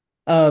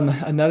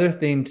 Another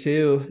thing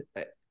too,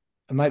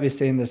 I might be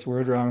saying this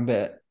word wrong,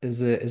 but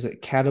is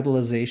it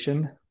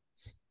catabolization?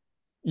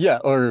 Yeah.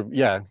 Or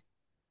yeah.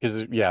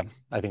 Because yeah,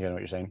 I think I know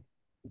what you're saying.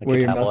 Like Where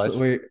your muscle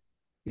catabolize.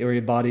 where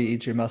your body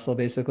eats your muscle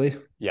basically.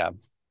 Yeah.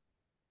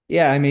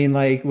 Yeah, I mean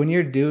like when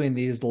you're doing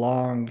these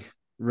long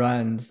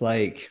runs,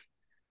 like,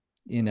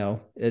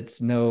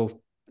 it's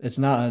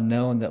not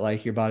unknown that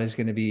like your body's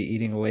going to be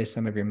eating away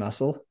some of your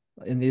muscle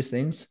in these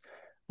things.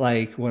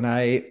 Like when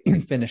I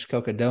finished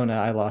Cocodona,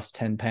 I lost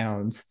 10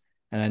 pounds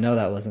and I know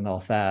that wasn't all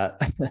fat.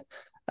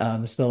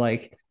 So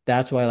like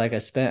that's why like I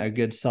spent a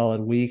good solid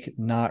week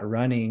not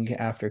running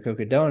after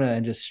Cocodona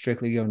and just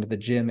strictly going to the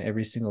gym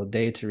every single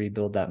day to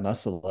rebuild that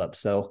muscle up.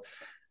 So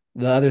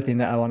the other thing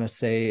that I want to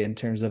say in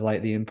terms of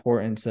like the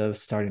importance of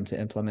starting to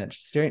implement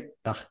strength,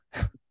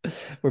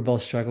 we're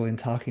both struggling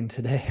talking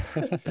today.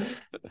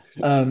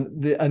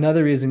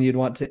 Another reason you'd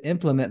want to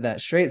implement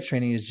that strength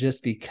training is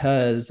just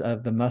because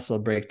of the muscle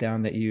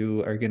breakdown that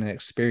you are going to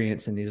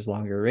experience in these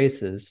longer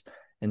races.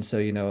 And so,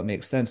 it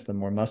makes sense. The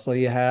more muscle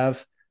you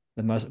have,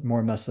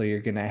 more muscle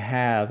you're going to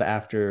have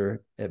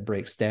after it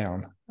breaks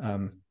down.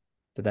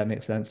 Did that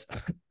make sense?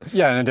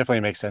 Yeah, and it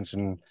definitely makes sense.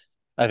 And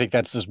I think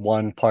that's just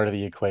one part of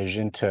the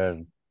equation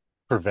to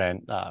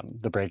prevent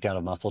the breakdown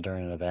of muscle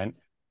during an event.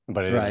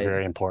 But it is Right.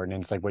 very important.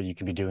 And it's like what you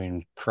can be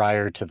doing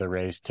prior to the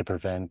race to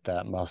prevent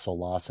that muscle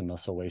loss and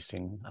muscle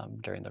wasting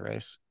during the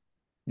race.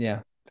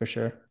 Yeah, for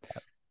sure.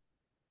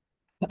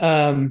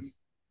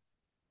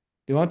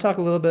 Do you want to talk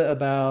a little bit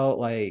about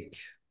like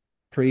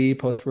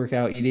post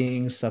workout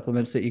eating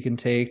supplements that you can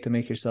take to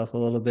make yourself a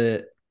little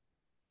bit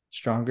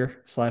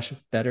stronger slash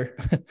better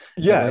at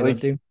Yeah, like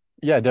weightlifting?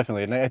 yeah,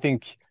 definitely. And I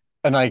think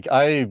and like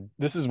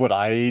this is what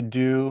I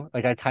do.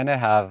 Like I kind of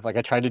have like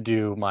I try to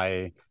do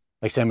my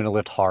like say I'm gonna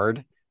lift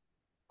hard.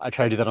 I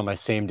try to do that on my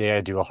same day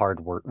I do a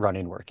hard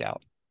running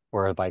workout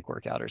or a bike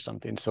workout or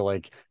something. So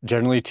like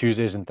generally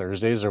Tuesdays and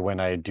Thursdays are when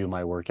I do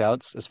my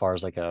workouts as far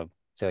as like a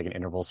say like an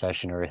interval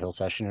session or a hill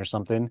session or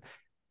something.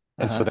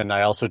 And so Uh-huh. then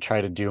I also try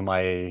to do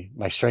my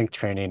strength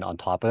training on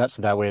top of that.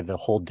 So that way the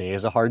whole day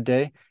is a hard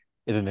day.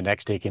 And then the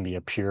next day can be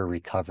a pure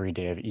recovery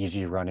day of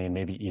easy running,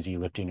 maybe easy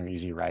lifting or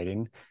easy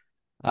riding.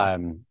 Yeah.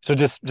 So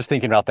just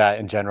thinking about that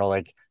in general,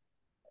 like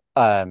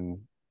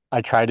um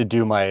I try to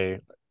do my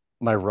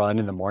run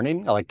in the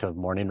morning. I like to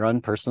morning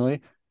run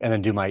personally, and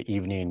then do my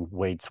evening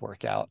weights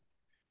workout.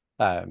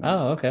 Um,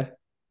 Oh, okay.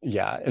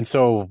 yeah. And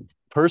so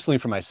personally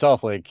for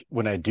myself, like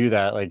when I do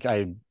that, like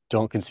I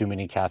don't consume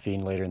any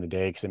caffeine later in the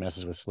day because it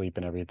messes with sleep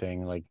and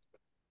everything. Like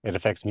it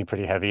affects me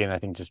pretty heavy. And I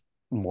think just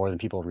more than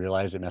people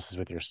realize, it messes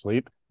with your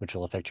sleep, which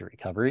will affect your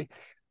recovery.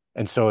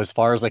 And so as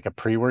far as like a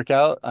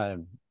pre-workout,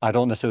 I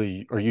don't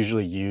necessarily or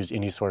usually use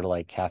any sort of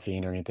like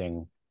caffeine or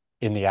anything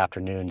in the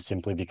afternoon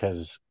simply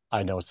because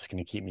I know it's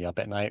going to keep me up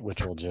at night,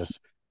 which will just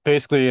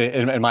basically,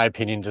 in my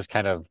opinion, just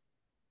kind of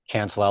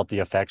cancel out the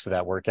effects of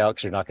that workout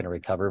because you're not going to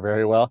recover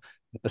very well,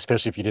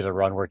 especially if you did a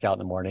run workout in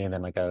the morning and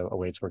then like a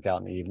weights workout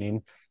in the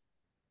evening.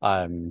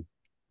 Um,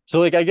 so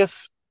like I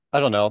guess I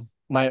don't know.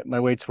 My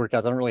weights workouts,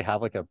 I don't really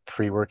have like a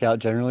pre-workout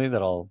generally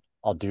that I'll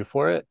do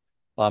for it.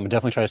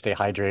 Definitely try to stay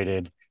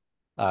hydrated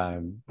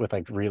with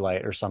like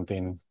Relight or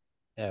something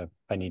if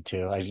I need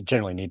to. I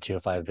generally need to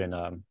if I've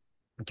been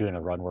doing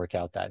a run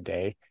workout that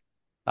day.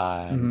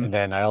 And Hmm.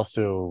 then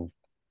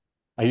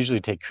I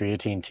usually take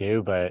creatine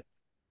too, but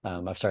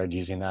I've started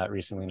using that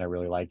recently and I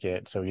really like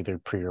it. So either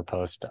pre or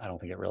post, I don't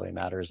think it really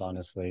matters,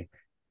 honestly.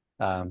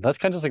 That's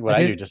kind of just like what I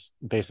I do, do just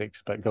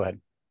basics, but go ahead.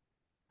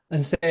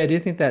 and say I do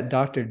think that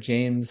Dr.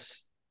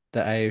 James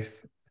that I've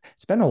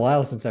it's been a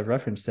while since I've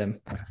referenced him.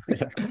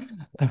 Yeah.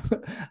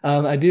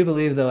 I do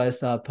believe though I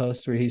saw a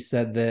post where he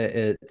said that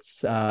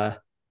it's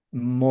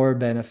more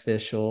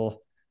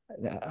beneficial.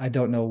 I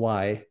don't know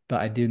why,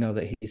 but I do know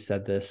that he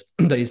said this,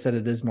 but he said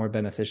it is more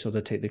beneficial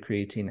to take the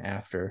creatine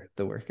after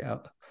the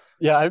workout.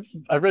 Yeah,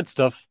 I've read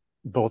stuff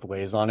both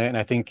ways on it, and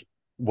I think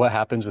what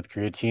happens with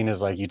creatine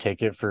is like you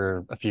take it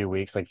for a few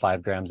weeks, like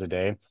 5 grams a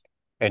day,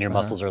 and your Uh-huh.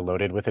 muscles are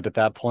loaded with it at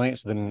that point.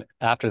 So then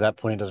after that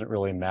point, it doesn't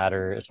really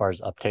matter as far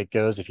as uptake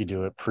goes if you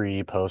do it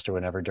pre, post, or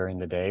whenever during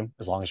the day,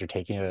 as long as you're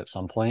taking it at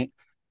some point.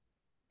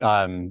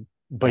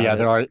 But Got yeah,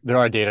 it. there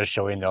are data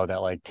showing though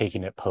that like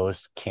taking it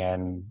post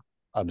can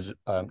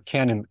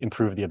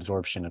improve the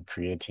absorption of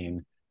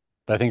creatine.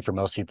 But I think for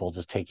most people,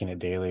 just taking it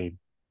daily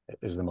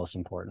is the most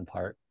important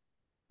part.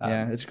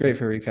 Yeah, Um, it's great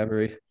for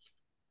recovery.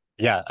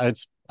 yeah, I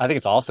think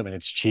it's awesome and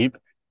it's cheap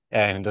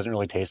and it doesn't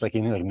really taste like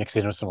anything. Like mix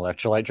it in with some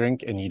electrolyte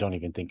drink and you don't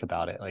even think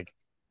about it. Like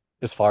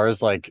as far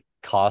as like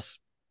cost,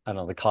 I don't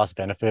know, the cost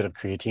benefit of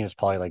creatine is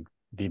probably like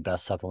the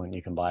best supplement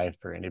you can buy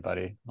for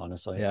anybody,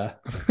 honestly. Yeah,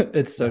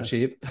 it's so Yeah.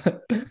 cheap.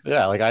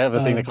 Yeah, like I have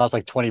a thing that Um, costs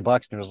like 20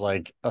 bucks and it was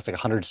like that's like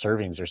 100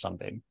 servings or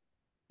something.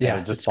 And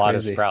it yeah, just it's bought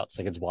as crazy. sprouts.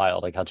 Like it's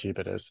wild like how cheap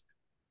it is.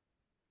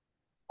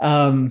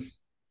 Um,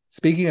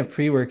 Speaking of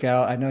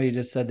pre-workout, I know you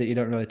just said that you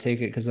don't really take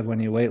it because of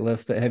when you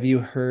weightlift, but have you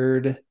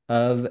heard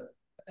of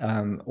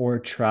or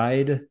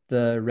tried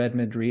the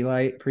Redmond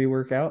Relight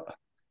pre-workout?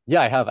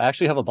 Yeah, I have. I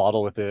actually have a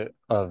bottle with it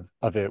of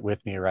it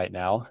with me right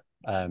now.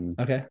 Um,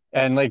 Okay.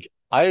 and like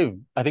I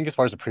think as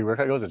far as the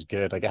pre-workout goes, it's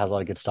good. Like it has a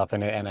lot of good stuff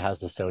in it, and it has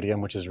the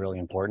sodium, which is really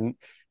important.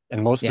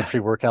 And most of the Yeah.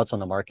 pre-workouts on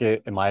the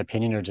market, in my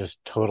opinion, are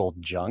just total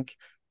junk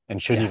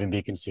and shouldn't Yeah. even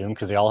be consumed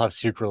because they all have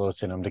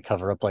sucralose in them to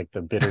cover up like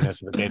the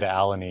bitterness of the beta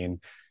alanine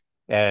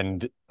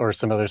and or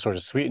some other sort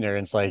of sweetener.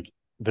 And it's like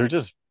they're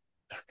just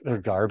they're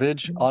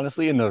garbage,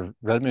 honestly. And the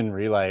Redmond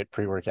Relight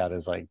pre-workout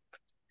is like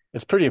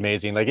it's pretty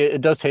amazing. Like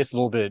it does taste a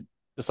little bit.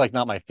 It's like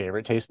not my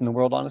favorite taste in the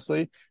world,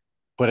 honestly,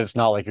 but it's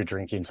not like you're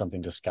drinking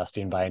something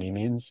disgusting by any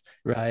means.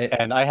 Right.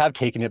 And I have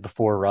taken it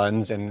before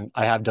runs, and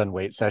I have done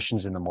weight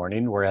sessions in the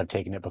morning where I've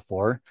taken it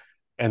before,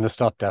 and the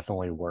stuff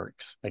definitely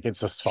works. Like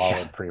it's a Yeah.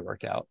 solid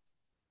pre-workout.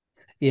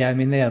 Yeah. I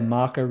mean, they have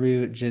maca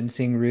root,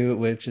 ginseng root,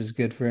 which is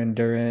good for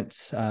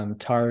endurance,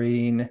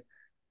 taurine.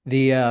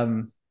 The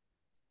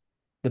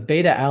the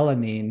beta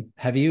alanine,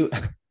 have you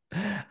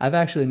I've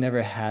actually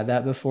never had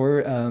that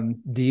before.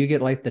 Do you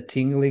get like the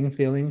tingling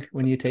feeling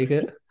when you take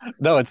it?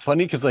 No, it's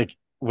funny because like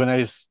when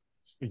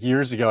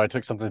years ago I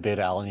took something with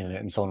beta alanine in it,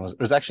 and it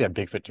was actually at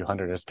Bigfoot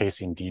 200. It was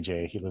pacing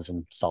DJ. He lives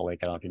in Salt Lake.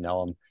 I don't know if you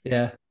know him.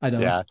 Yeah, I know.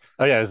 Yeah.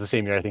 Oh yeah, it was the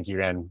same year I think you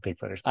ran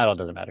Bigfooters. I don't, it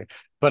doesn't matter.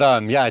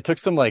 But yeah, I took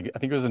some like I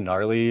think it was a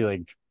gnarly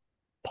like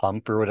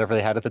pump or whatever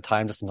they had at the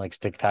time, just some like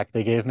stick pack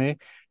they gave me.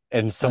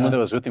 And someone that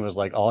Uh, was with me was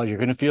like, "Oh, you're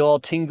gonna feel all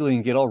tingly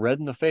and get all red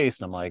in the face."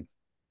 And I'm like,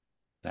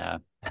 "Nah,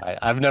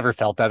 I've never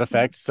felt that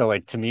effect." So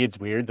like to me, it's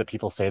weird that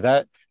people say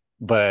that,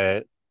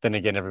 but then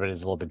again,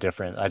 everybody's a little bit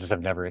different. I just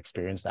have never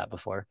experienced that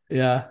before.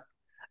 yeah.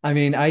 I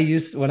mean,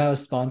 when I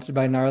was sponsored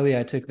by Gnarly,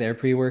 I took their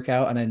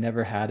pre-workout and I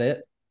never had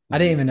it. I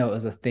didn't Mhm. even know it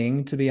was a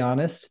thing, to be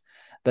honest.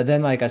 But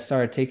then like I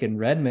started taking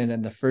Redmond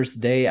and the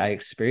first day I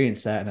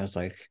experienced that and I was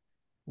like,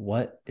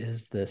 what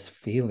is this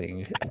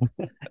feeling?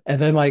 And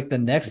then like the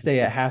next day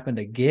it happened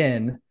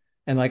again.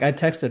 And like I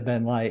texted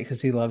Ben Light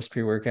because he loves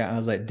pre-workout. And I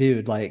was like,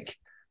 dude, like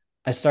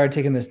I started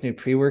taking this new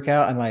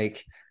pre-workout and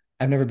like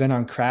I've never been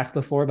on crack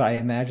before, but I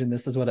imagine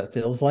this is what it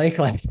feels like.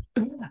 Like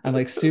I'm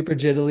like super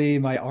jittly,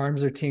 my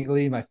arms are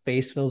tingly, my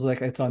face feels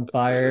like it's on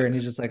fire. And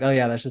he's just like, oh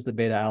yeah, that's just the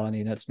beta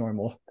alanine. That's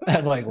normal.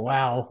 I'm like,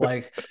 wow,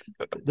 like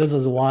this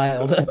is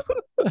wild.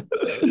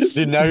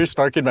 Dude, now you're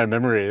sparking my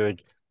memory.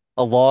 Like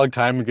a long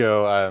time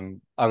ago,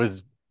 I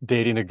was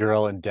dating a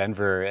girl in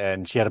Denver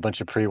and she had a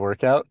bunch of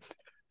pre-workout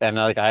and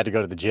like I had to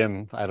go to the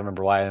gym. I don't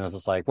remember why. And I was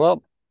just like,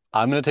 well,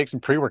 I'm gonna take some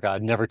pre-workout.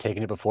 I'd never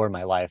taken it before in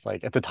my life.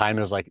 Like at the time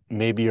it was like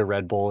maybe a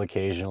Red Bull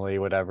occasionally,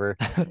 whatever.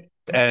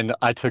 And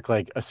I took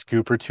like a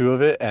scoop or two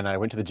of it and I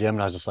went to the gym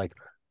and I was just like,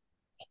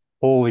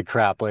 holy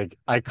crap, like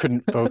I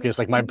couldn't focus.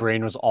 Like my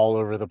brain was all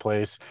over the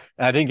place.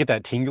 And I didn't get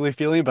that tingly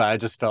feeling, but I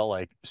just felt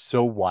like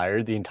so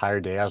wired the entire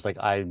day. I was like,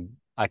 I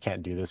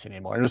can't do this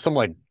anymore. And it was some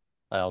like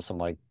I don't know, some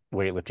like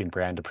weightlifting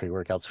brand of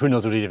pre-workouts. Who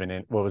knows what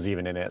was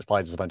even in it? It's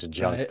probably just a bunch of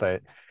junk, Right.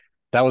 but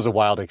that was a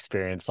wild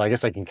experience. So I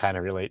guess I can kind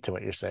of relate to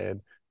what you're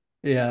saying.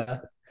 Yeah.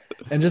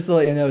 And just to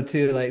let you know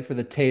too, like for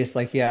the taste,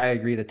 like yeah, I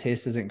agree the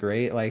taste isn't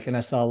great. Like, and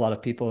I saw a lot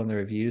of people in the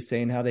reviews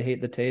saying how they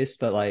hate the taste,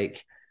 but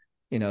like,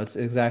 it's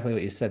exactly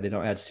what you said. They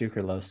don't add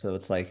sucralose, so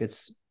it's like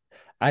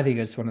I think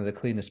it's one of the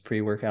cleanest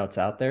pre-workouts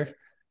out there.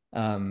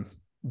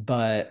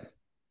 But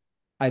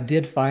I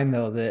did find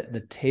though that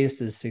the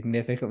taste is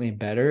significantly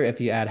better if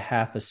you add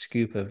half a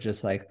scoop of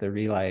just like the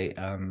Relight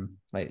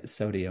like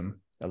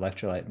sodium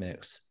electrolyte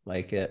mix.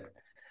 Like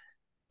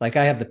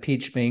I have the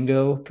peach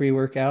mango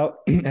pre-workout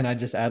and I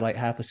just add like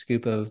half a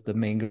scoop of the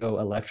mango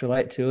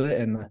electrolyte to it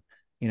and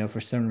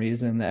for some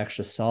reason the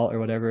extra salt or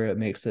whatever it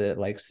makes it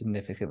like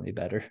significantly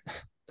better.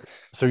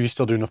 So you're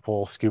still doing a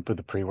full scoop of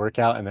the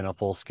pre-workout and then a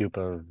full scoop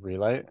of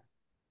Relight?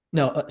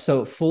 No,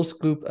 so full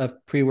scoop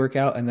of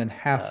pre-workout and then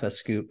Uh, half a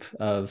scoop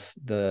of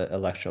the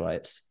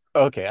electrolytes.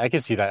 okay, I can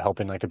see that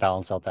helping like to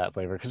balance out that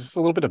flavor because it's a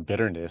little bit of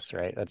bitterness,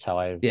 right? That's how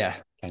I Yeah,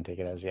 can take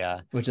it as,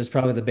 yeah. which is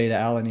probably the beta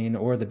alanine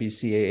or the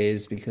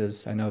BCAAs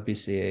because I know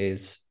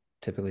BCAAs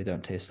typically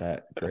don't taste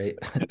that great.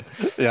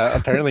 Yeah,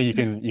 apparently you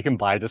can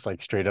buy just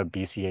like straight up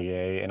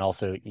BCAA and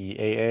also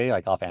EAA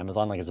like off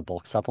Amazon like as a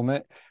bulk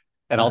supplement.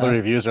 And all the Uh-huh.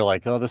 reviews are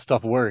like, "Oh, this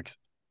stuff works,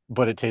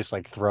 but it tastes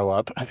like throw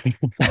up."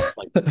 It's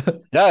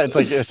like, yeah, it's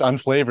like it's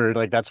unflavored.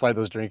 Like that's why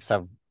those drinks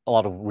have a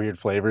lot of weird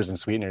flavors and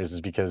sweeteners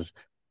is because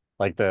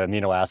like the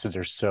amino acids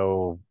are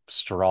so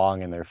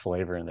strong in their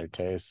flavor and their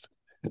taste.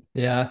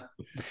 Yeah.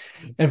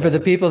 And for the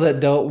So, people that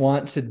don't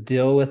want to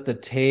deal with the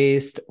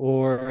taste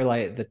or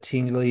like the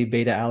tingly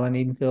beta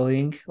alanine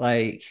feeling,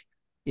 like,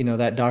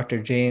 that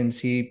Dr. James,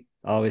 he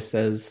always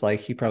says, like,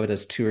 he probably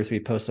does 2 or 3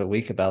 posts a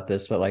week about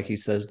this, but like he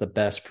says, the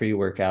best pre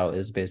workout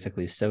is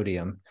basically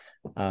sodium.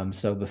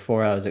 So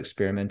before I was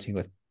experimenting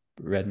with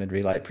Redmond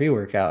Relight pre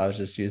workout, I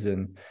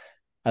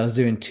was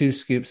doing 2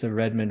 scoops of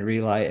Redmond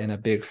Relight in a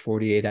big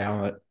 48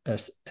 ounce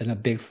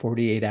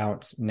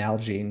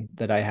Nalgene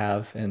that I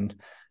have. And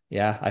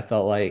yeah, I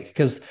felt like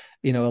because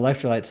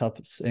electrolytes help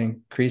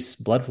increase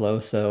blood flow.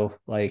 So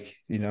like,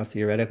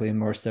 theoretically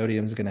more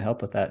sodium is going to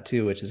help with that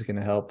too, which is going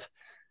to help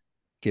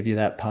give you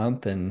that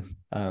pump. And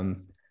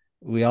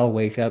we all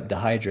wake up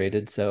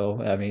dehydrated.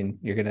 So I mean,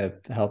 you're going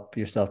to help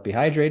yourself be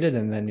hydrated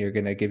and then you're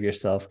going to give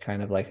yourself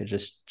kind of like a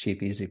just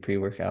cheap, easy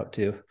pre-workout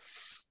too.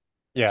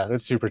 yeah,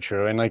 that's super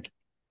true. And like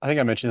I think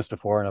I mentioned this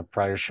before in a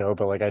prior show,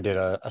 but like I did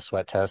a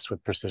sweat test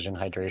with Precision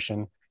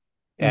Hydration.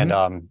 And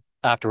Mm-hmm.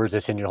 afterwards they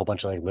send you a whole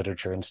bunch of like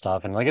literature and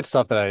stuff. And like it's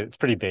stuff that it's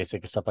pretty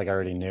basic, it's stuff like I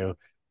already knew.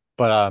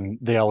 But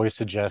they always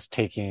suggest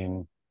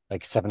taking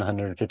like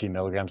 750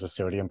 milligrams of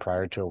sodium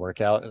prior to a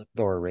workout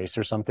or a race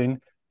or something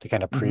to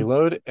kind of Mm-hmm.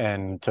 preload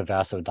and to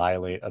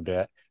vasodilate a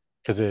bit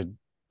because it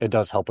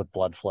does help with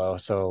blood flow.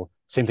 So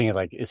same thing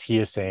like as he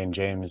is saying,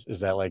 James, is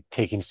that like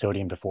taking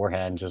sodium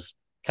beforehand just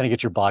kind of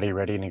get your body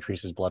ready and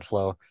increases blood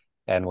flow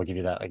and will give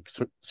you that like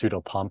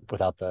pseudo pump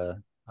without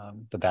the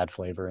bad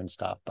flavor and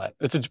stuff. But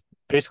it's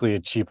basically a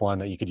cheap one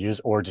that you could use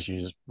or just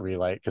use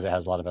Relight because it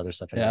has a lot of other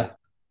stuff in it. Yeah.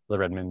 The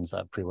Redmond's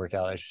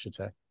pre-workout, I should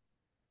say.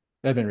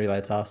 Redmond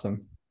Relight's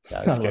awesome.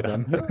 Yeah, I it's good.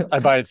 love them. I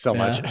buy it so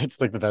much. Yeah, It's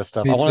like the best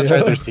stuff. I me want to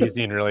try their too.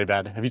 seasoning really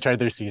bad. Have you tried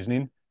their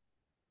seasoning?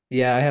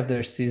 Yeah, I have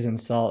their seasoned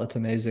salt. It's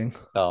amazing.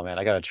 Oh man,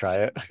 I gotta try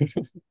it.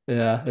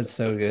 Yeah, it's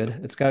so good.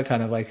 It's got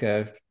kind of like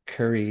a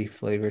curry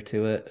flavor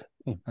to it.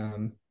 Hmm.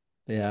 Um,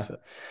 yeah. So,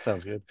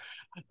 sounds good.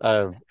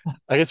 Uh,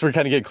 I guess we're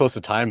kind of getting close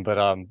to time,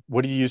 but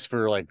what do you use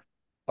for like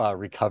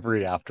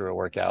recovery after a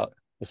workout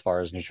as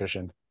far as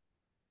nutrition?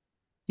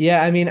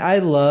 Yeah, I mean, I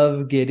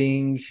love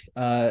getting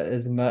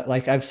as much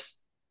like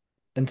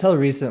until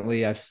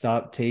recently I've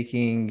stopped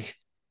taking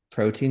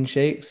protein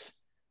shakes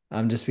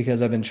just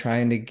because I've been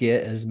trying to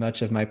get as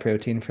much of my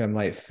protein from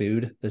like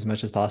food as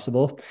much as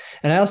possible.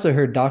 And I also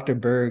heard Dr.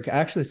 Berg, I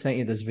actually sent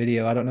you this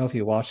video. I don't know if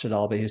you watched it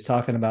all, but he was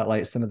talking about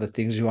like some of the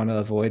things you want to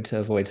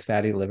avoid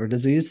fatty liver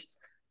disease.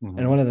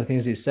 And Hmm. one of the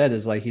things he said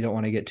is like you don't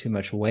want to get too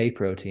much whey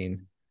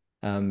protein.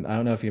 I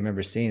don't know if you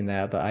remember seeing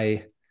that, but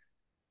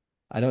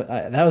I don't.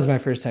 That was my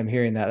first time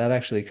hearing that. That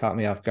actually caught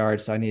me off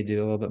guard. So I need to do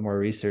a little bit more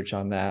research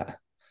on that.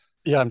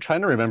 Yeah, I'm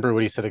trying to remember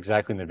what he said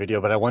exactly in the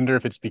video, but I wonder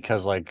if it's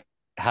because like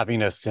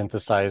having a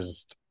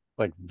synthesized,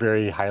 like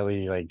very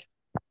highly like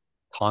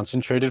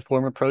concentrated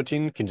form of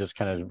protein can just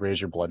kind of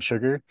raise your blood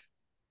sugar.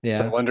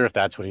 So I Yeah, wonder if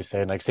that's what he's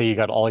saying. Like, say you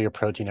got all your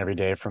protein every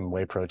day from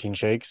whey protein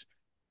shakes,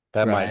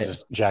 that might right.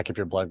 just jack up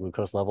your blood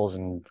glucose levels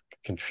and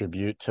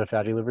contribute to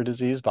fatty liver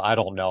disease. But I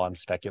don't know. I'm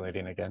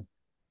speculating again.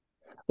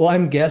 Well,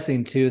 I'm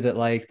guessing too that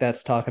like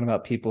that's talking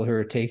about people who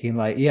are taking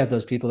like you have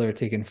those people that are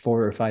taking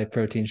 4 or 5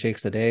 protein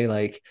shakes a day.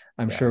 Like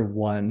I'm Yeah, sure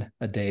one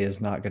a day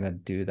is not going to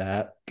do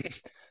that.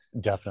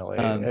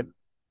 definitely. Um,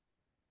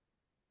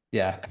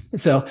 yeah.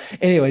 So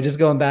anyway, just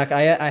going back,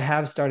 I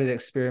have started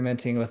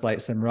experimenting with like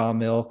some raw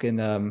milk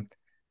and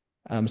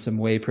some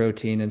whey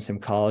protein and some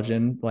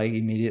collagen like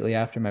immediately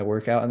after my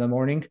workout in the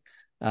morning.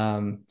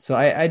 So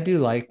I do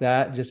like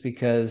that just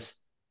because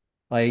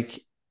like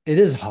it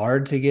is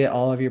hard to get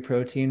all of your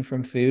protein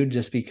from food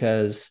just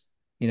because,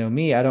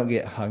 me, I don't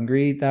get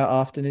hungry that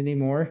often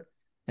anymore.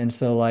 And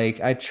so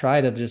like I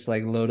try to just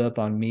like load up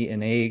on meat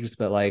and eggs,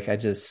 but like I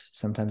just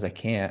sometimes I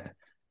can't.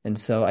 And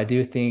so I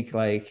do think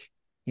like,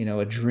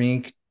 a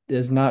drink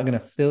is not going to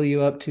fill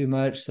you up too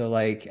much. So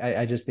like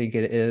I just think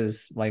it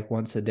is like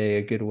once a day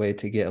a good way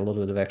to get a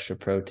little bit of extra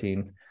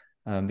protein.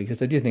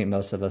 Because I do think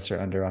most of us are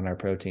under on our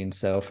protein.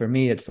 So for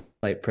me, it's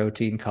like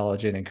protein,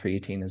 collagen, and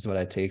creatine is what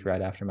I take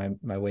right after my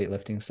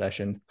weightlifting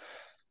session.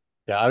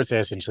 Yeah, I would say I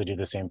essentially do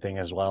the same thing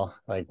as well.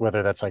 Like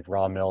whether that's like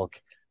raw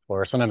milk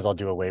or sometimes I'll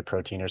do a whey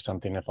protein or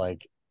something if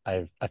like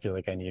I feel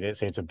like I need it.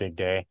 Say it's a big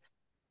day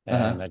and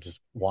Uh-huh. I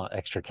just want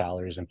extra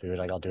calories in food,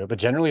 like I'll do it. But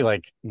generally,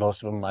 like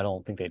most of them, I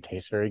don't think they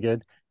taste very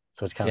good.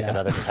 So it's kind of like I'd Yeah,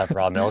 rather just have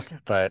raw milk.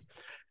 But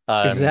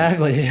um,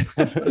 exactly.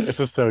 it's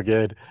just so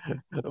good.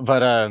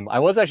 But I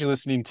was actually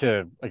listening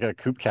to like a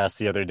Coopcast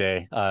the other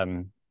day.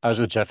 I was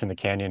with Jeff in the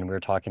Canyon and we were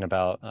talking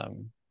about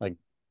like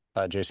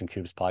Jason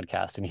Koop's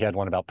podcast, and he had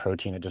one about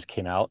protein that just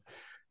came out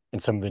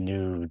and some of the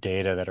new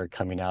data that are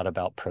coming out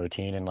about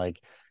protein. And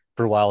like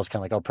for a while, it's kind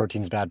of like, oh,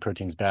 protein's bad,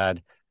 protein's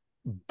bad.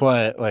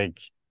 But like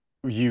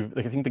I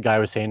think the guy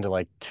was saying to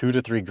like 2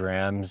 to 3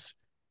 grams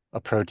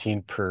of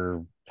protein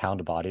per pound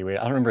of body weight.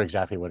 I don't remember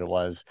exactly what it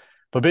was,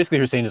 but basically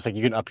he was saying just like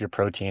you can up your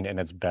protein and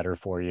it's better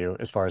for you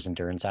as far as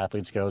endurance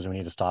athletes goes. And we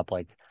need to stop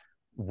like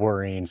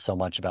worrying so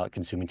much about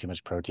consuming too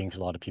much protein because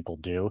a lot of people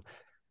do.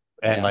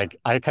 And Yeah, like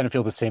I kind of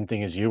feel the same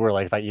thing as you, where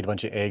like if I eat a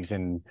bunch of eggs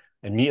and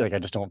meat, like I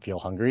just don't feel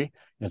hungry.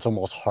 And it's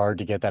almost hard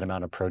to get that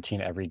amount of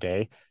protein every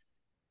day.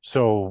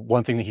 So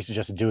one thing that he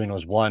suggested doing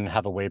was one,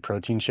 have a whey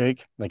protein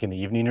shake like in the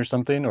evening or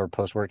something or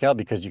post workout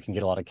because you can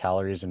get a lot of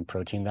calories and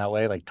protein that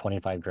way. Like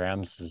 25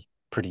 grams is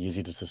pretty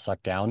easy just to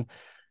suck down.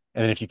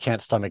 And then if you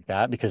can't stomach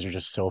that because you're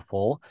just so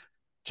full,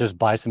 just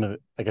buy some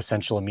like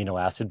essential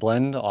amino acid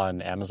blend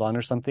on Amazon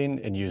or something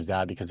and use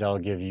that because that'll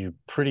give you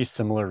pretty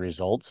similar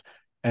results.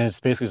 And it's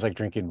basically just like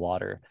drinking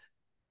water.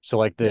 So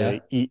like yeah,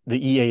 the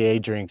EAA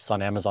drinks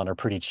on Amazon are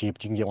pretty cheap.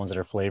 You can get ones that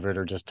are flavored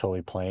or just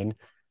totally plain.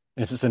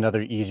 And it's just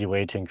another easy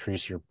way to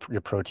increase your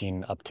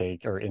protein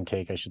uptake or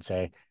intake, I should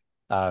say.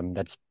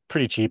 That's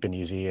pretty cheap and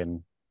easy.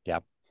 And yeah,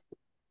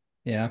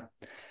 yeah.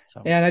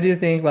 so And I do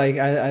think like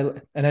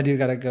and I do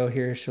gotta go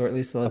here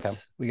shortly, so okay.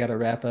 we gotta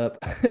wrap up.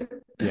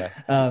 Yeah.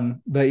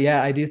 But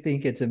yeah, I do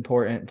think it's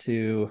important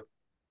to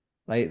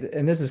like,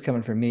 and this is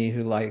coming from me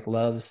who like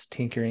loves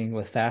tinkering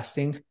with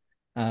fasting.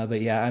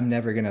 But yeah, I'm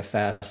never gonna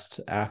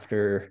fast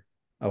after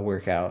a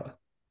workout.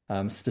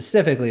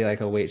 Specifically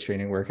like a weight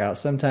training workout.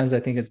 Sometimes I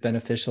think it's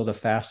beneficial to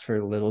fast for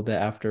a little bit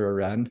after a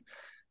run.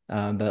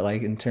 But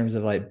like in terms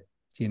of like,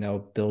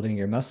 building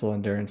your muscle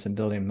endurance and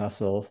building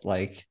muscle,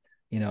 like,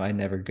 I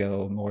never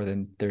go more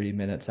than 30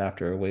 minutes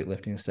after a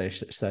weightlifting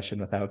session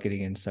without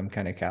getting in some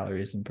kind of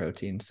calories and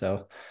protein.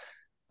 So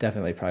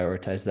definitely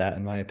prioritize that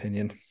in my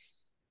opinion.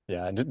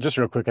 Yeah. And just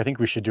real quick, I think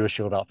we should do a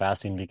show about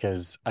fasting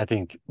because I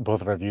think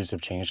both of our views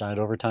have changed on it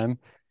over time.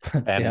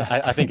 And Yeah.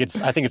 I think it's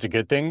a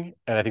good thing.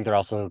 And I think there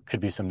also could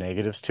be some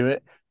negatives to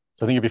it.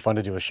 So I think it'd be fun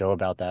to do a show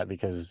about that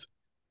because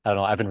I don't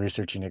know, I've been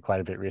researching it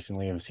quite a bit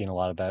recently and seen a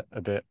lot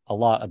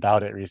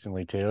about it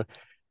recently too.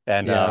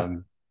 And Yeah.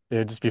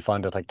 it'd just be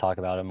fun to like talk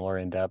about it more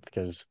in depth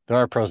because there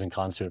are pros and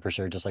cons to it for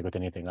sure, just like with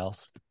anything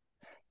else.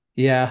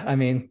 Yeah, I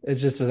mean,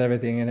 it's just with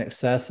everything in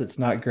excess, it's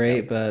not Yeah,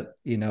 great, but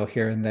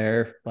here and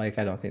there, like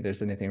I don't think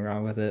there's anything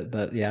wrong with it.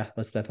 But yeah,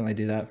 let's definitely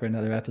do that for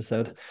another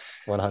episode.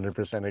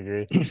 100%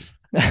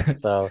 agree.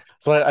 So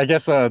I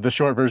guess the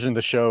short version of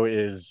the show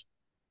is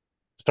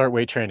start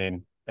weight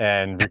training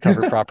and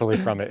recover properly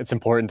from it. It's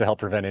important to help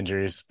prevent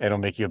injuries. It'll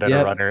make you a better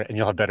Yep. runner and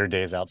you'll have better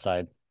days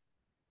outside.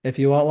 If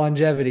you want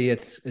longevity,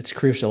 it's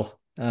crucial.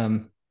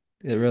 It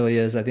really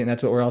is. I think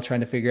that's what we're all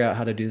trying to figure out,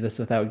 how to do this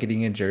without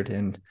getting injured,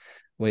 and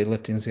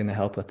weightlifting is going to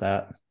help with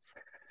that.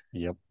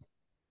 Yep.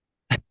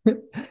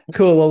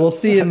 Cool. Well, we'll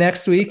see you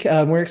next week.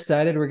 We're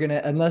excited. We're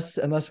gonna,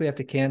 unless we have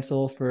to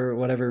cancel for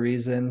whatever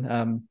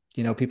reason.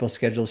 People's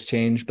schedules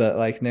change, but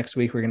like next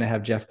week we're gonna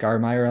have Jeff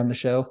Garmeyer on the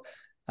show.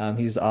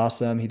 He's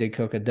awesome. He did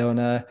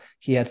Cocodona.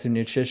 He had some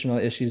nutritional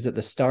issues at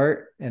the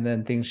start, and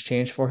then things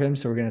changed for him.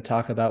 So we're gonna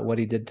talk about what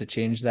he did to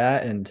change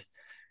that. And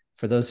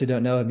for those who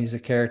don't know him, he's a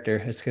character.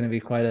 It's gonna be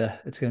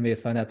a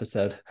fun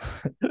episode.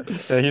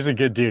 Yeah, he's a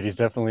good dude. He's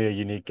definitely a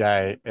unique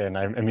guy, and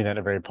I mean that in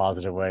a very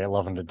positive way. I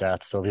love him to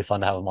death. So it'll be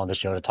fun to have him on the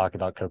show to talk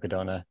about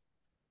Cocodona.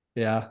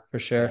 Yeah, for Yeah.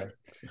 sure.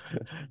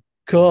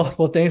 Cool.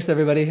 Well, thanks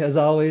everybody. As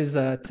always,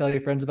 tell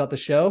your friends about the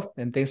show,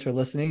 and thanks for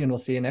listening, and we'll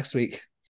see you next week.